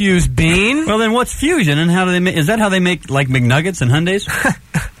 KROQ's Bean. Well, then what's fusion, and how do they is that how they make, like, McNuggets and Hyundais?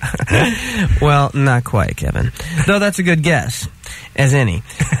 Well, not quite, Kevin. Though that's a good guess. As any.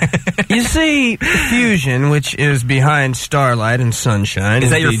 You see, fusion, which is behind starlight and sunshine... Is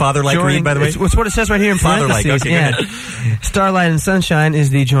that your father-like read, by the way? It's what it says right here in father-like, parentheses. okay, Starlight and sunshine is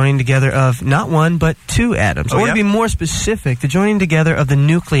the joining together of not one, but two atoms. Or to be more specific, the joining together of the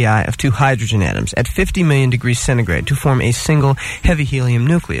nuclei of two hydrogen atoms at 50 million degrees centigrade to form a single heavy helium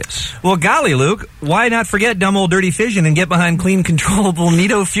nucleus. Well, golly, Luke, why not forget dumb old dirty fission and get behind clean, controllable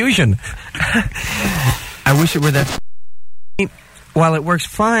neato fusion? I wish it were that... While it works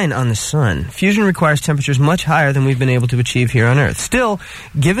fine on the sun, fusion requires temperatures much higher than we've been able to achieve here on Earth. Still,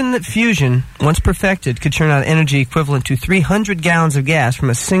 given that fusion, once perfected, could churn out energy equivalent to 300 gallons of gas from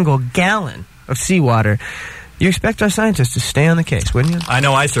a single gallon of seawater, you expect our scientists to stay on the case, wouldn't you? I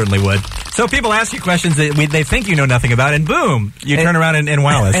know I certainly would. So people ask you questions that they think you know nothing about, and boom, you turn around and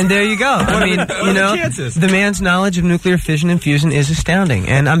wow us. And there you go. I mean, the man's knowledge of nuclear fission and fusion is astounding,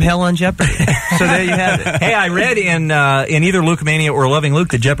 and I'm hell on Jeopardy. So there you have it. Hey, I read in either Luke Mania or Loving Luke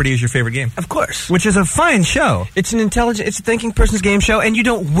that Jeopardy is your favorite game. Of course. Which is a fine show. It's it's a thinking person's game show, and you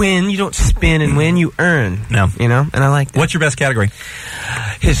don't win, you don't spin and win, you earn. No. And I like that. What's your best category?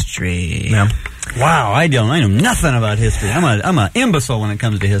 History. No. Wow, I know nothing about history. I'm a imbecile when it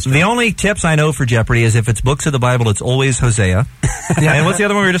comes to history. The only tips I know for Jeopardy is if it's books of the Bible, it's always Hosea. Yeah. And what's the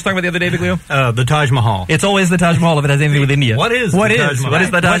other one we were just talking about the other day, Big Leo? The Taj Mahal. It's always the Taj Mahal if it has anything with India. What is the Taj Mahal? What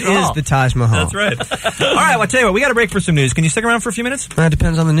is the Taj Mahal? What is the Taj Mahal? That's right. All right, well, I'll tell you what, we got a break for some news. Can you stick around for a few minutes? That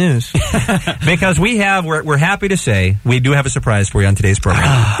depends on the news. Because we're happy to say we do have a surprise for you on today's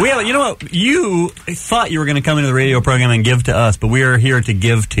program. You know what? You thought you were going to come into the radio program and give to us, but we are here to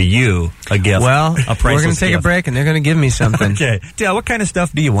give to you a gift. Well, a priceless we're going to take a break, and they're going to give me something. Okay. Dale, what kind of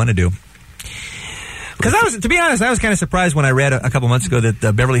stuff do you want to do? Because to be honest, I was kind of surprised when I read a couple months ago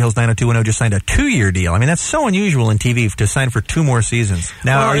that Beverly Hills 90210 just signed a 2-year deal. I mean, that's so unusual in TV to sign for 2 more seasons.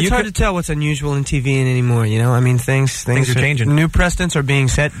 Now, it's hard to tell what's unusual in TV anymore. You know, I mean, things are changing. New precedents are being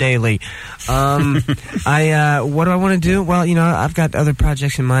set daily. What do I want to do? Well, you know, I've got other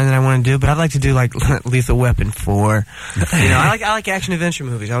projects in mind that I want to do, but I'd like to do like Lethal Weapon 4. You know, I like action adventure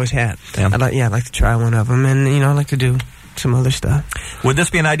movies. I always have. Yeah. I'd like to try one of them, and you know, I'd like to do some other stuff. Would this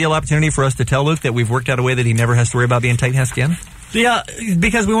be an ideal opportunity for us to tell Luke that we've worked out a way that he never has to worry about being tight-ass again? Yeah,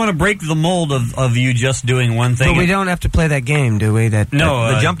 because we want to break the mold of you just doing one thing. But we don't have to play that game, do we? The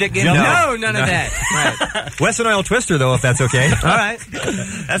jump dick game? No, none of that. Right. Western Oil Twister, though, if that's okay. All right.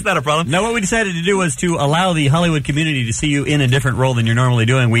 That's not a problem. Now, what we decided to do was to allow the Hollywood community to see you in a different role than you're normally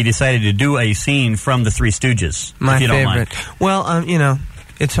doing. We decided to do a scene from The Three Stooges. My if you favorite. Don't mind. Well, you know,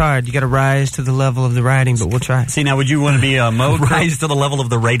 it's hard. You got to rise to the level of the writing, but we'll try. See, now, would you want to be Mo? Rise to the level of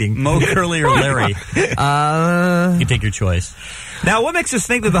the writing. Mo, Curly, or Larry? You can take your choice. Now, what makes us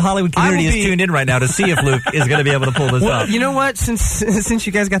think that the Hollywood community is tuned in right now to see if Luke is going to be able to pull this off? You know what? Since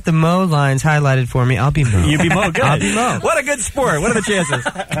you guys got the Mo lines highlighted for me, I'll be Mo. You be Mo, good. I'll be Mo. What a good sport. What are the chances?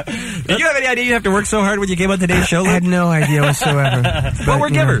 Did you have any idea you have to work so hard when you came on today's show, Luke? I had no idea whatsoever. But we're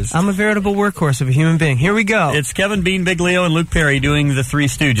givers. I'm a veritable workhorse of a human being. Here we go. It's Kevin Bean, Big Leo, and Luke Perry doing The Three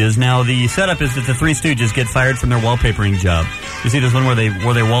Stooges. Now, the setup is that the Three Stooges get fired from their wallpapering job. You see this one where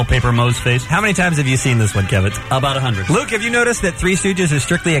they wallpaper Mo's face? How many times have you seen this one, Kevin? About 100. Luke, have you noticed that Three Stooges is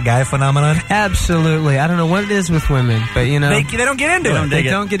strictly a guy phenomenon? Absolutely. I don't know what it is with women, but you know, they don't get into it. They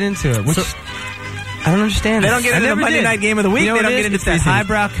don't get into it. Which I don't understand. They don't get into the Monday night game of the week. You know they don't get into that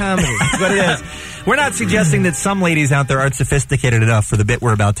highbrow comedy. That's what it is. We're not suggesting that some ladies out there aren't sophisticated enough for the bit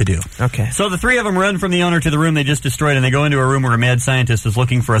we're about to do. Okay. So the three of them run from the owner to the room they just destroyed, and they go into a room where a mad scientist is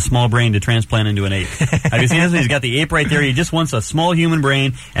looking for a small brain to transplant into an ape. Have you seen this? He's got the ape right there. He just wants a small human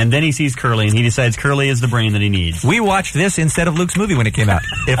brain, and then he sees Curly, and he decides Curly is the brain that he needs. We watched this instead of Luke's movie when it came out,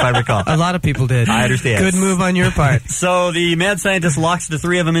 if I recall. A lot of people did. I understand. Good move on your part. So the mad scientist locks the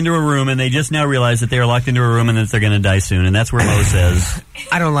three of them into a room, and they just now realize that they are locked into a room and that they're going to die soon, and that's where Mo says,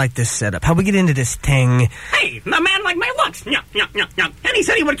 I don't like this setup. How we get into this thing? Hey, the man liked my looks. And he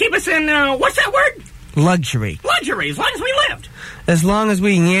said he would keep us in, what's that word? Luxury. Luxury, as long as we lived. As long as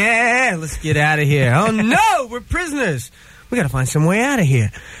we, let's get out of here. Oh, no, we're prisoners. We got to find some way out of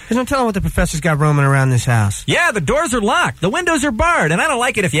here. There's no telling what the professor's got roaming around this house. Yeah, the doors are locked. The windows are barred, and I don't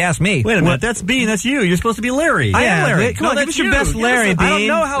like it if you ask me. Wait a minute, that's Bean. That's you. You're supposed to be Larry. I am Larry. Come on, give us your best Larry, Bean. I don't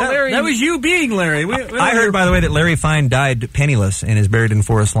know how Larry... That was you being Larry. I heard, by the way, that Larry Fine died penniless and is buried in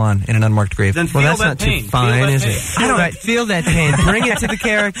Forest Lawn in an unmarked grave. Then well, that's that not pain. Too fine, is it? Feel that pain. Bring it to the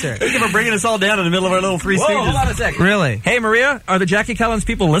character. Thank you for bringing us all down in the middle of our little Three Stooges. Hold on a second. Really? Hey, Maria, are the Jackie Collins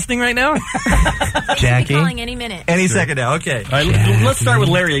people listening right now? Jackie? Calling any minute. Any second now, okay. All right, let's start with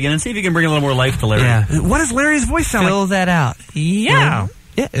Larry again and see if you can bring a little more life to Larry. Yeah. What does Larry's voice sound Fill that out. Yeah.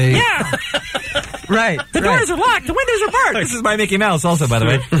 Yeah. Right. The doors are locked. The windows are barred. This is my Mickey Mouse also, by the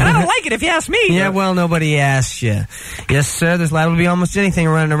way. And I don't like it if you ask me. Yeah, well, nobody asked you. Yes, sir, there's liable to be almost anything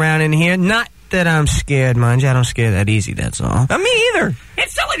running around in here. Not that I'm scared, mind you. I don't scare that easy, that's all. Me either.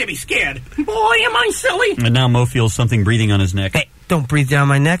 It's silly to be scared. Boy, am I silly. And now Mo feels something breathing on his neck. Hey, don't breathe down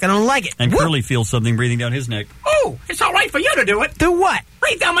my neck. I don't like it. And Curly feels something breathing down his neck. Oh, it's all right for you to do it. Do what?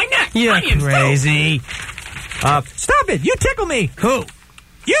 Breathe down my neck. You're Onions, crazy. Stop it. You tickle me. Who?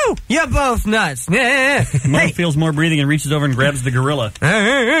 You! You're both nuts. Mo feels more breathing and reaches over and grabs the gorilla.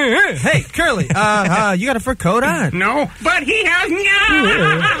 Hey, Curly, you got a fur coat on. No, but he has...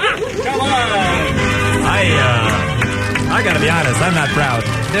 Come on! I gotta be honest, I'm not proud.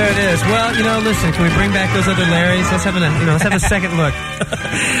 There it is. Well, listen, can we bring back those other Larrys? Let's have a second look.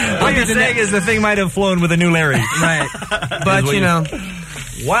 What you're saying is the thing might have flown with a new Larry. Right. But,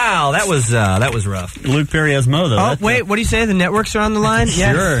 Wow, that was rough. Luke Perry has Mo, though. Oh, wait, what do you say? The networks are on the line?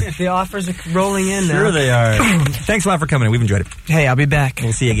 Sure. The offers are rolling in now. Sure they are. Thanks a lot for coming in. We've enjoyed it. Hey, I'll be back.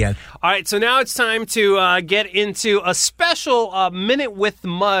 We'll see you again. All right, so now it's time to get into a special Minute with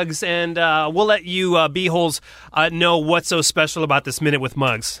Muggs, and we'll let you B-holes know what's so special about this Minute with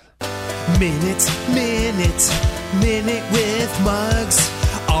Muggs. Minute with Muggs.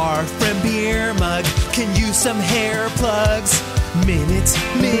 Our friend Beer Mug can use some hair plugs. Minute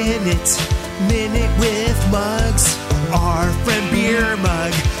with Mugs. Our friend Beer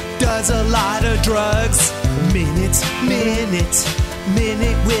Mug does a lot of drugs. Minute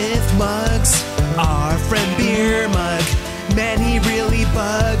with Mugs. Our friend Beer Mug, man, he really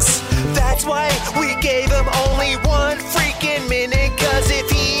bugs. That's why we gave him only one freaking minute. Cause if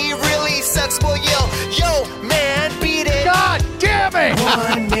he really sucks, we'll yell, yo, man, beat it. God damn it!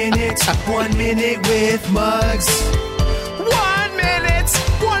 1 minute with Mugs. 1 minute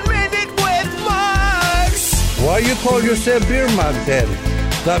with Mugs. Why you call yourself Beer Mug then?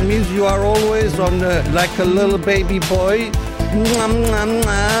 That means you are always on like a little baby boy.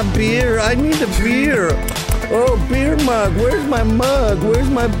 Beer, I need a beer. Oh, Beer Mug, where's my mug? Where's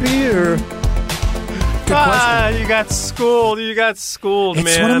my beer? You got schooled. It's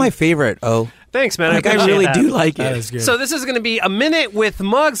man. one of my favorite. Thanks, man. Like, I really do like it. That is good. So this is going to be a minute with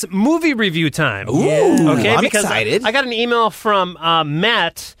Mugs movie review time. Ooh, okay, I'm because excited. I got an email from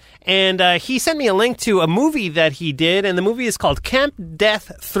Matt, and he sent me a link to a movie that he did, and the movie is called Camp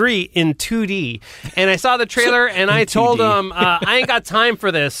Death 3 in 2D. And I saw the trailer, and I told him, I ain't got time for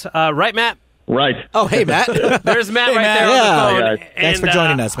this. Right, Matt? Right. Oh, hey, Matt. There's Matt right there Yeah. on the phone. Hi, And, Thanks for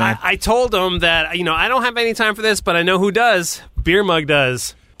joining us, man. I told him that, I don't have any time for this, but I know who does. Beer Mug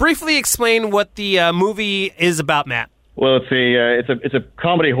does. Briefly explain what the movie is about, Matt. Well, it's a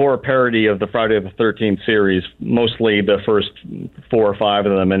comedy horror parody of the Friday the 13th series, mostly the first 4 or 5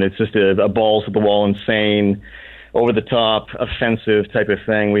 of them, and it's just a balls to the wall, insane, over the top, offensive type of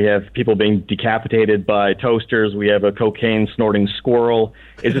thing. We have people being decapitated by toasters. We have a cocaine snorting squirrel.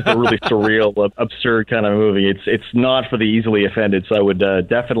 It's just a really surreal, absurd kind of movie. It's not for the easily offended, so I would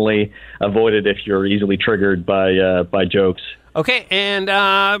definitely avoid it if you're easily triggered by jokes. Okay, and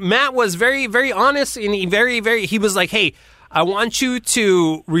Matt was very, very honest, and he was like, hey, I want you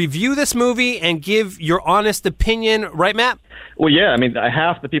to review this movie and give your honest opinion. Right, Matt? Well, yeah. I mean,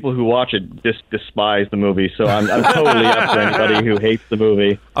 half the people who watch it despise the movie, so I'm totally up for anybody who hates the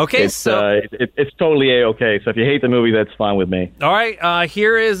movie. Okay, it's totally A-okay. So if you hate the movie, that's fine with me. All right,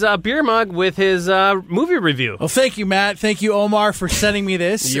 here is Beer Mug with his movie review. Well, thank you, Matt. Thank you, Omar, for sending me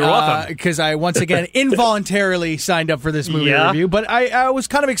this. You're welcome. Because I, once again, involuntarily signed up for this movie review. But I was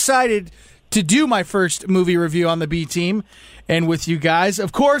kind of excited to do my first movie review on the B Team and with you guys.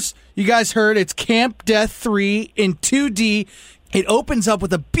 Of course, you guys heard it's Camp Death 3 in 2D. It opens up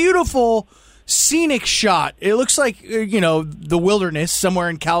with a beautiful scenic shot. It looks like, the wilderness somewhere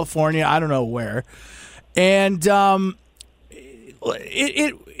in California. I don't know where. And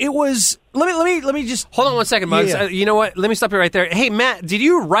it was... Let me just... Hold on one second, Muggs. Yeah. You know what? Let me stop you right there. Hey, Matt, did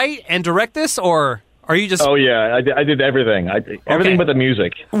you write and direct this, or are you just... Oh, yeah. I did everything. Everything but the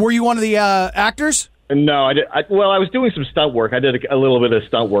music. Were you one of the actors? No, I did. I was doing some stunt work. I did a little bit of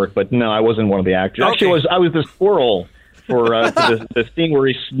stunt work, but no, I wasn't one of the actors. Okay. Actually, I was the squirrel for the scene where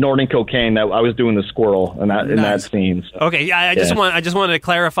he's snorting cocaine. That I was doing the squirrel in that scene. So. Okay, yeah. I just wanted to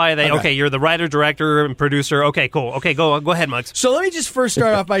clarify that. Okay, you're the writer, director, and producer. Okay, cool. Okay, go ahead, Muggs. So let me just first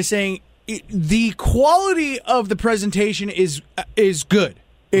start off by saying the quality of the presentation is good.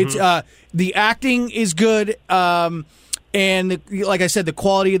 It's the acting is good, and like I said, the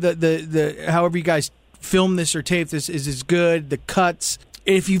quality of the however you guys film this or tape this is good. The cuts.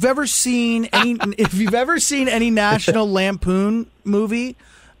 If you've ever seen any National Lampoon movie,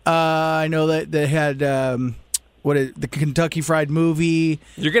 I know that they had the Kentucky Fried Movie.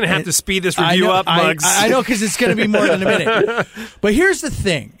 You're going to have to speed this review up, Muggs. I know, because it's going to be more than a minute. But here's the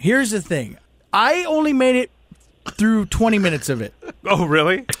thing. I only made it through 20 minutes of it. Oh,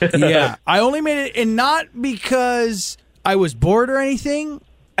 really? Yeah. I only made it, and not because I was bored or anything,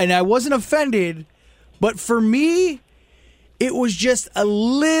 and I wasn't offended, but for me, it was just a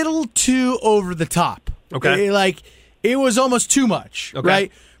little too over the top. Okay. It was almost too much, okay.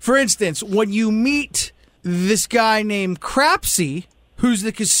 Right? For instance, when you meet this guy named Crapsy, who's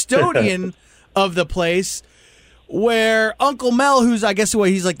the custodian of the place, where Uncle Mel, who's, I guess,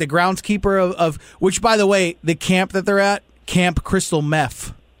 he's like the groundskeeper of which, by the way, the camp that they're at, Camp Crystal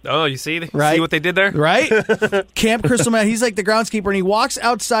Meth. Oh, you see? Right? See what they did there? Right? Camp Crystal Meth. He's like the groundskeeper, and he walks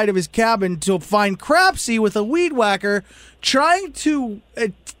outside of his cabin to find Crapsy with a weed whacker trying to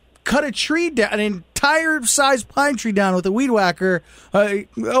cut a tree down, an entire sized pine tree down with a weed whacker.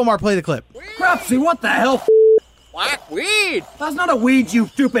 Omar, play the clip. Crapsy, what the hell? Whack weed! That's not a weed, you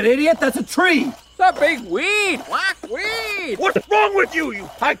stupid idiot. That's a tree. It's a big weed! Whack weed! What's wrong with you?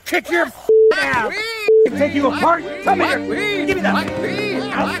 I kick your ass. Weed! Take you apart. Come here. Weed! Give me that. Whack weed!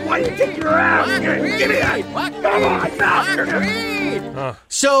 Why you take your ass? Give me that. Come on, bastard.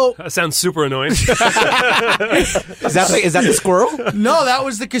 So that sounds super annoying. Is that the squirrel? No, that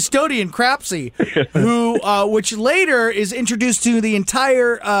was the custodian, Crapsy, who, which later is introduced to the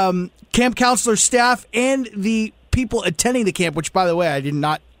entire camp counselor staff and the people attending the camp. Which, by the way, I did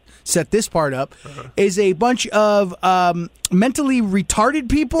not set this part up. Is a bunch of mentally retarded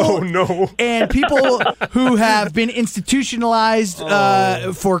people. Oh no! And people who have been institutionalized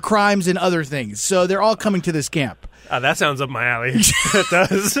for crimes and other things. So they're all coming to this camp. That sounds up my alley. It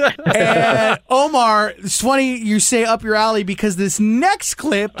does. And Omar, it's funny you say up your alley because this next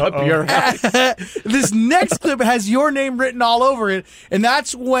clip this next clip has your name written all over it, and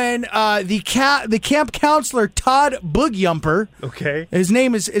that's when the camp counselor Todd Boogyumper. Okay. His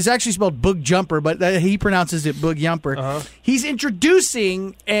name is actually spelled Boog Jumper, but he pronounces it Boogyumper. He's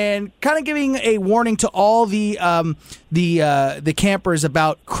introducing and kind of giving a warning to all the campers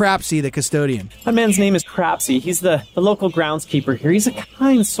about Crapsy, the custodian. My man's name is Crapsy. He's the local groundskeeper here. He's a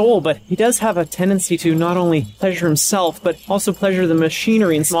kind soul, but he does have a tendency to not only pleasure himself, but also pleasure the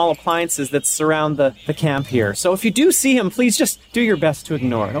machinery and small appliances that surround the camp here. So if you do see him, please just do your best to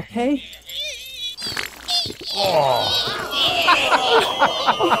ignore it, okay?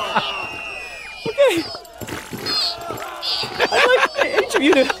 Okay. I'd like each of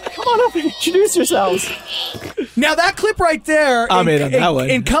you to come on up and introduce yourselves. Now that clip right there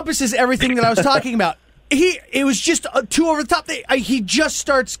encompasses everything that I was talking about. It was just too over the top. He just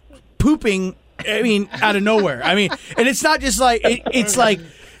starts pooping. I mean, out of nowhere. I mean, and it's not just like it's like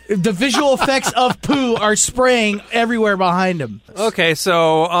the visual effects of poo are spraying everywhere behind him. Okay,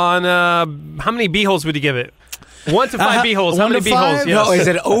 so on how many b-holes would you give it? 1 to 5 b-holes. How many b-holes? Yes. No, is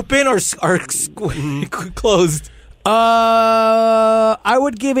it open or closed? I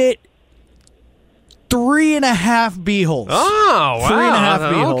would give it 3.5 b-holes. Oh, wow.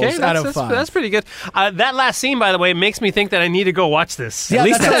 3.5 b-holes out of 5. That's pretty good. That last scene, by the way, makes me think that I need to go watch this. Yeah, at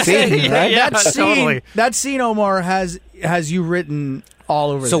least that scene, right? Yeah, totally. That scene, Omar, has you written all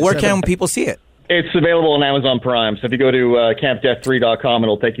over. So where can people see it? It's available on Amazon Prime. So if you go to campdeath3.com,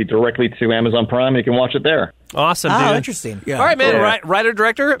 it'll take you directly to Amazon Prime, and you can watch it there. Awesome, dude. Oh, interesting. Yeah. All right, man. Yeah.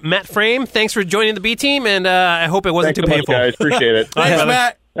 Writer-director, Matt Frame, thanks for joining the B-Team, and I hope it wasn't Thanks too so painful. much, guys. Appreciate it. Thanks,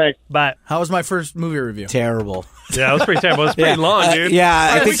 Matt. Thanks. Bye. How was my first movie review? Terrible. Yeah, it was pretty terrible. It was pretty long, dude.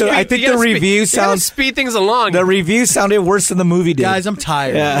 I think the review sounds speed things along. The review sounded worse than the movie did. Guys, I'm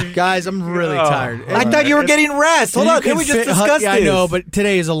tired. Yeah. Guys, I'm really tired. I thought you were getting rest. Hold on, can we just discuss this? I know, but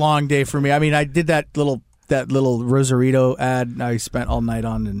today is a long day for me. I mean, I did that little Rosarito ad I spent all night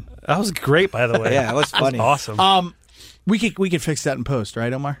on, and that was great, by the way. Yeah, it was funny. Awesome. We could fix that in post,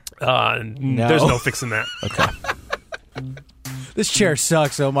 right, Omar? No. There's no fixing that. Okay. This chair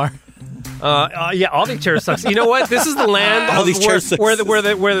sucks, Omar. Yeah, all these chairs sucks. You know what? This is the land all these chairs where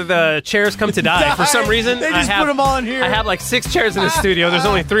the chairs come to die. For some reason, they just put them all in here. I have like 6 chairs in the studio. There's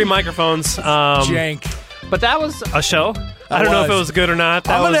only 3 microphones. Jank. But that was a show. I don't know if it was good or not.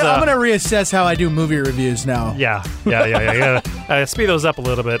 I'm gonna reassess how I do movie reviews now. Yeah. Speed those up a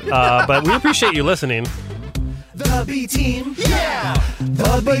little bit. But we appreciate you listening. The B-Team, yeah!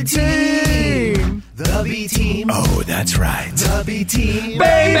 The B-Team! The B-Team. Oh, that's right. The B-Team.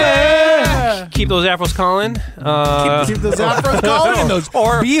 Baby! Keep those afros calling. Keep those afros calling and those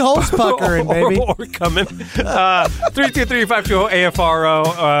b-holes puckering, baby. Or coming.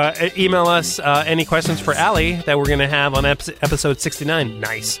 323-520-AFRO. Email us any questions for Allie that we're going to have on episode 69.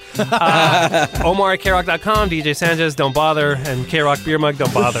 Nice. Omar at KRock.com. DJ Sanchez, don't bother. And KRock Beer Mug,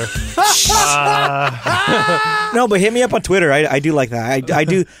 don't bother. No, but hit me up on Twitter. I do like that. I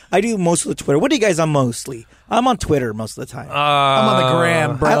do most of the Twitter. What are you guys on mostly? I'm on Twitter most of the time. I'm on the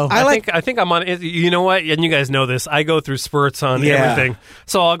gram, bro. I think I'm on. You know what? And you guys know this. I go through spurts on everything.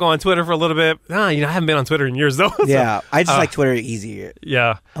 So I'll go on Twiter for a little bit. I haven't been on Twitter in years though. Yeah, I just like Twitter easier.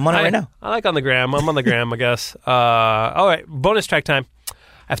 Yeah, I'm on it right now. I like on the gram. I'm on the gram, I guess. All right, bonus track time. I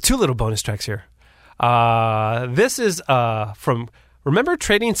have 2 little bonus tracks here. This is from. Remember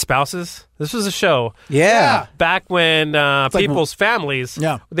Trading Spouses? This was a show. Yeah. Back when people's families,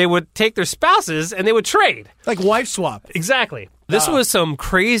 they would take their spouses and they would trade. Like wife swap. Exactly. This was some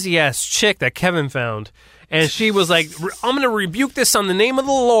crazy-ass chick that Kevin found. And she was like, I'm going to rebuke this on the name of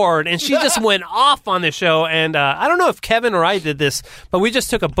the Lord. And she just went off on the show. And I don't know if Kevin or I did this, but we just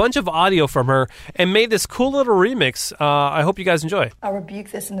took a bunch of audio from her and made this cool little remix. I hope you guys enjoy. I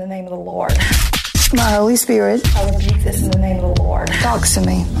rebuke this in the name of the Lord. My Holy Spirit, I rebuke this in the name of the Lord. Talk to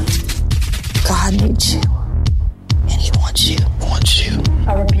me. God needs you. And He wants you.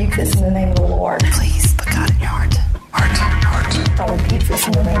 I rebuke this in the name of the Lord. Please, put God in your heart. I rebuke this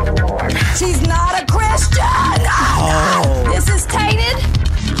in the name of the Lord. She's not a Christian! Oh. This is tainted.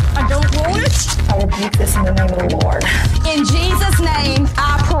 rebuke this in the name of the Lord. In Jesus' name,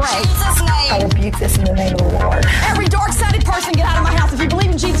 I pray. Jesus' name. I rebuke this in the name of the Lord. Every dark-sided person, get out of my house. If you believe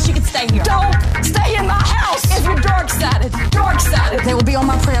in Jesus, you can stay here. Don't stay in my house if you're dark-sided. Dark-sided. They will be on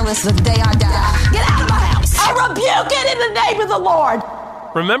my prayer list the day I die. Get out of my house. I rebuke it in the name of the Lord.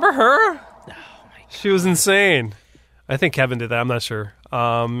 Remember her? She was insane. I think Kevin did that. I'm not sure.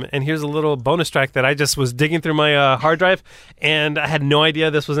 And here's a little bonus track that I just was digging through my hard drive, and I had no idea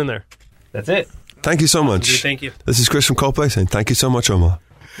this was in there. That's it. Thank you so much. Thank you. This is Chris from Coldplay saying thank you so much, Omar.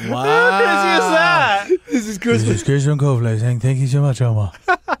 Wow. This is Chris. This is Chris from Coldplay saying thank you so much, Omar.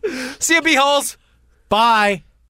 See you, B-holes. Bye.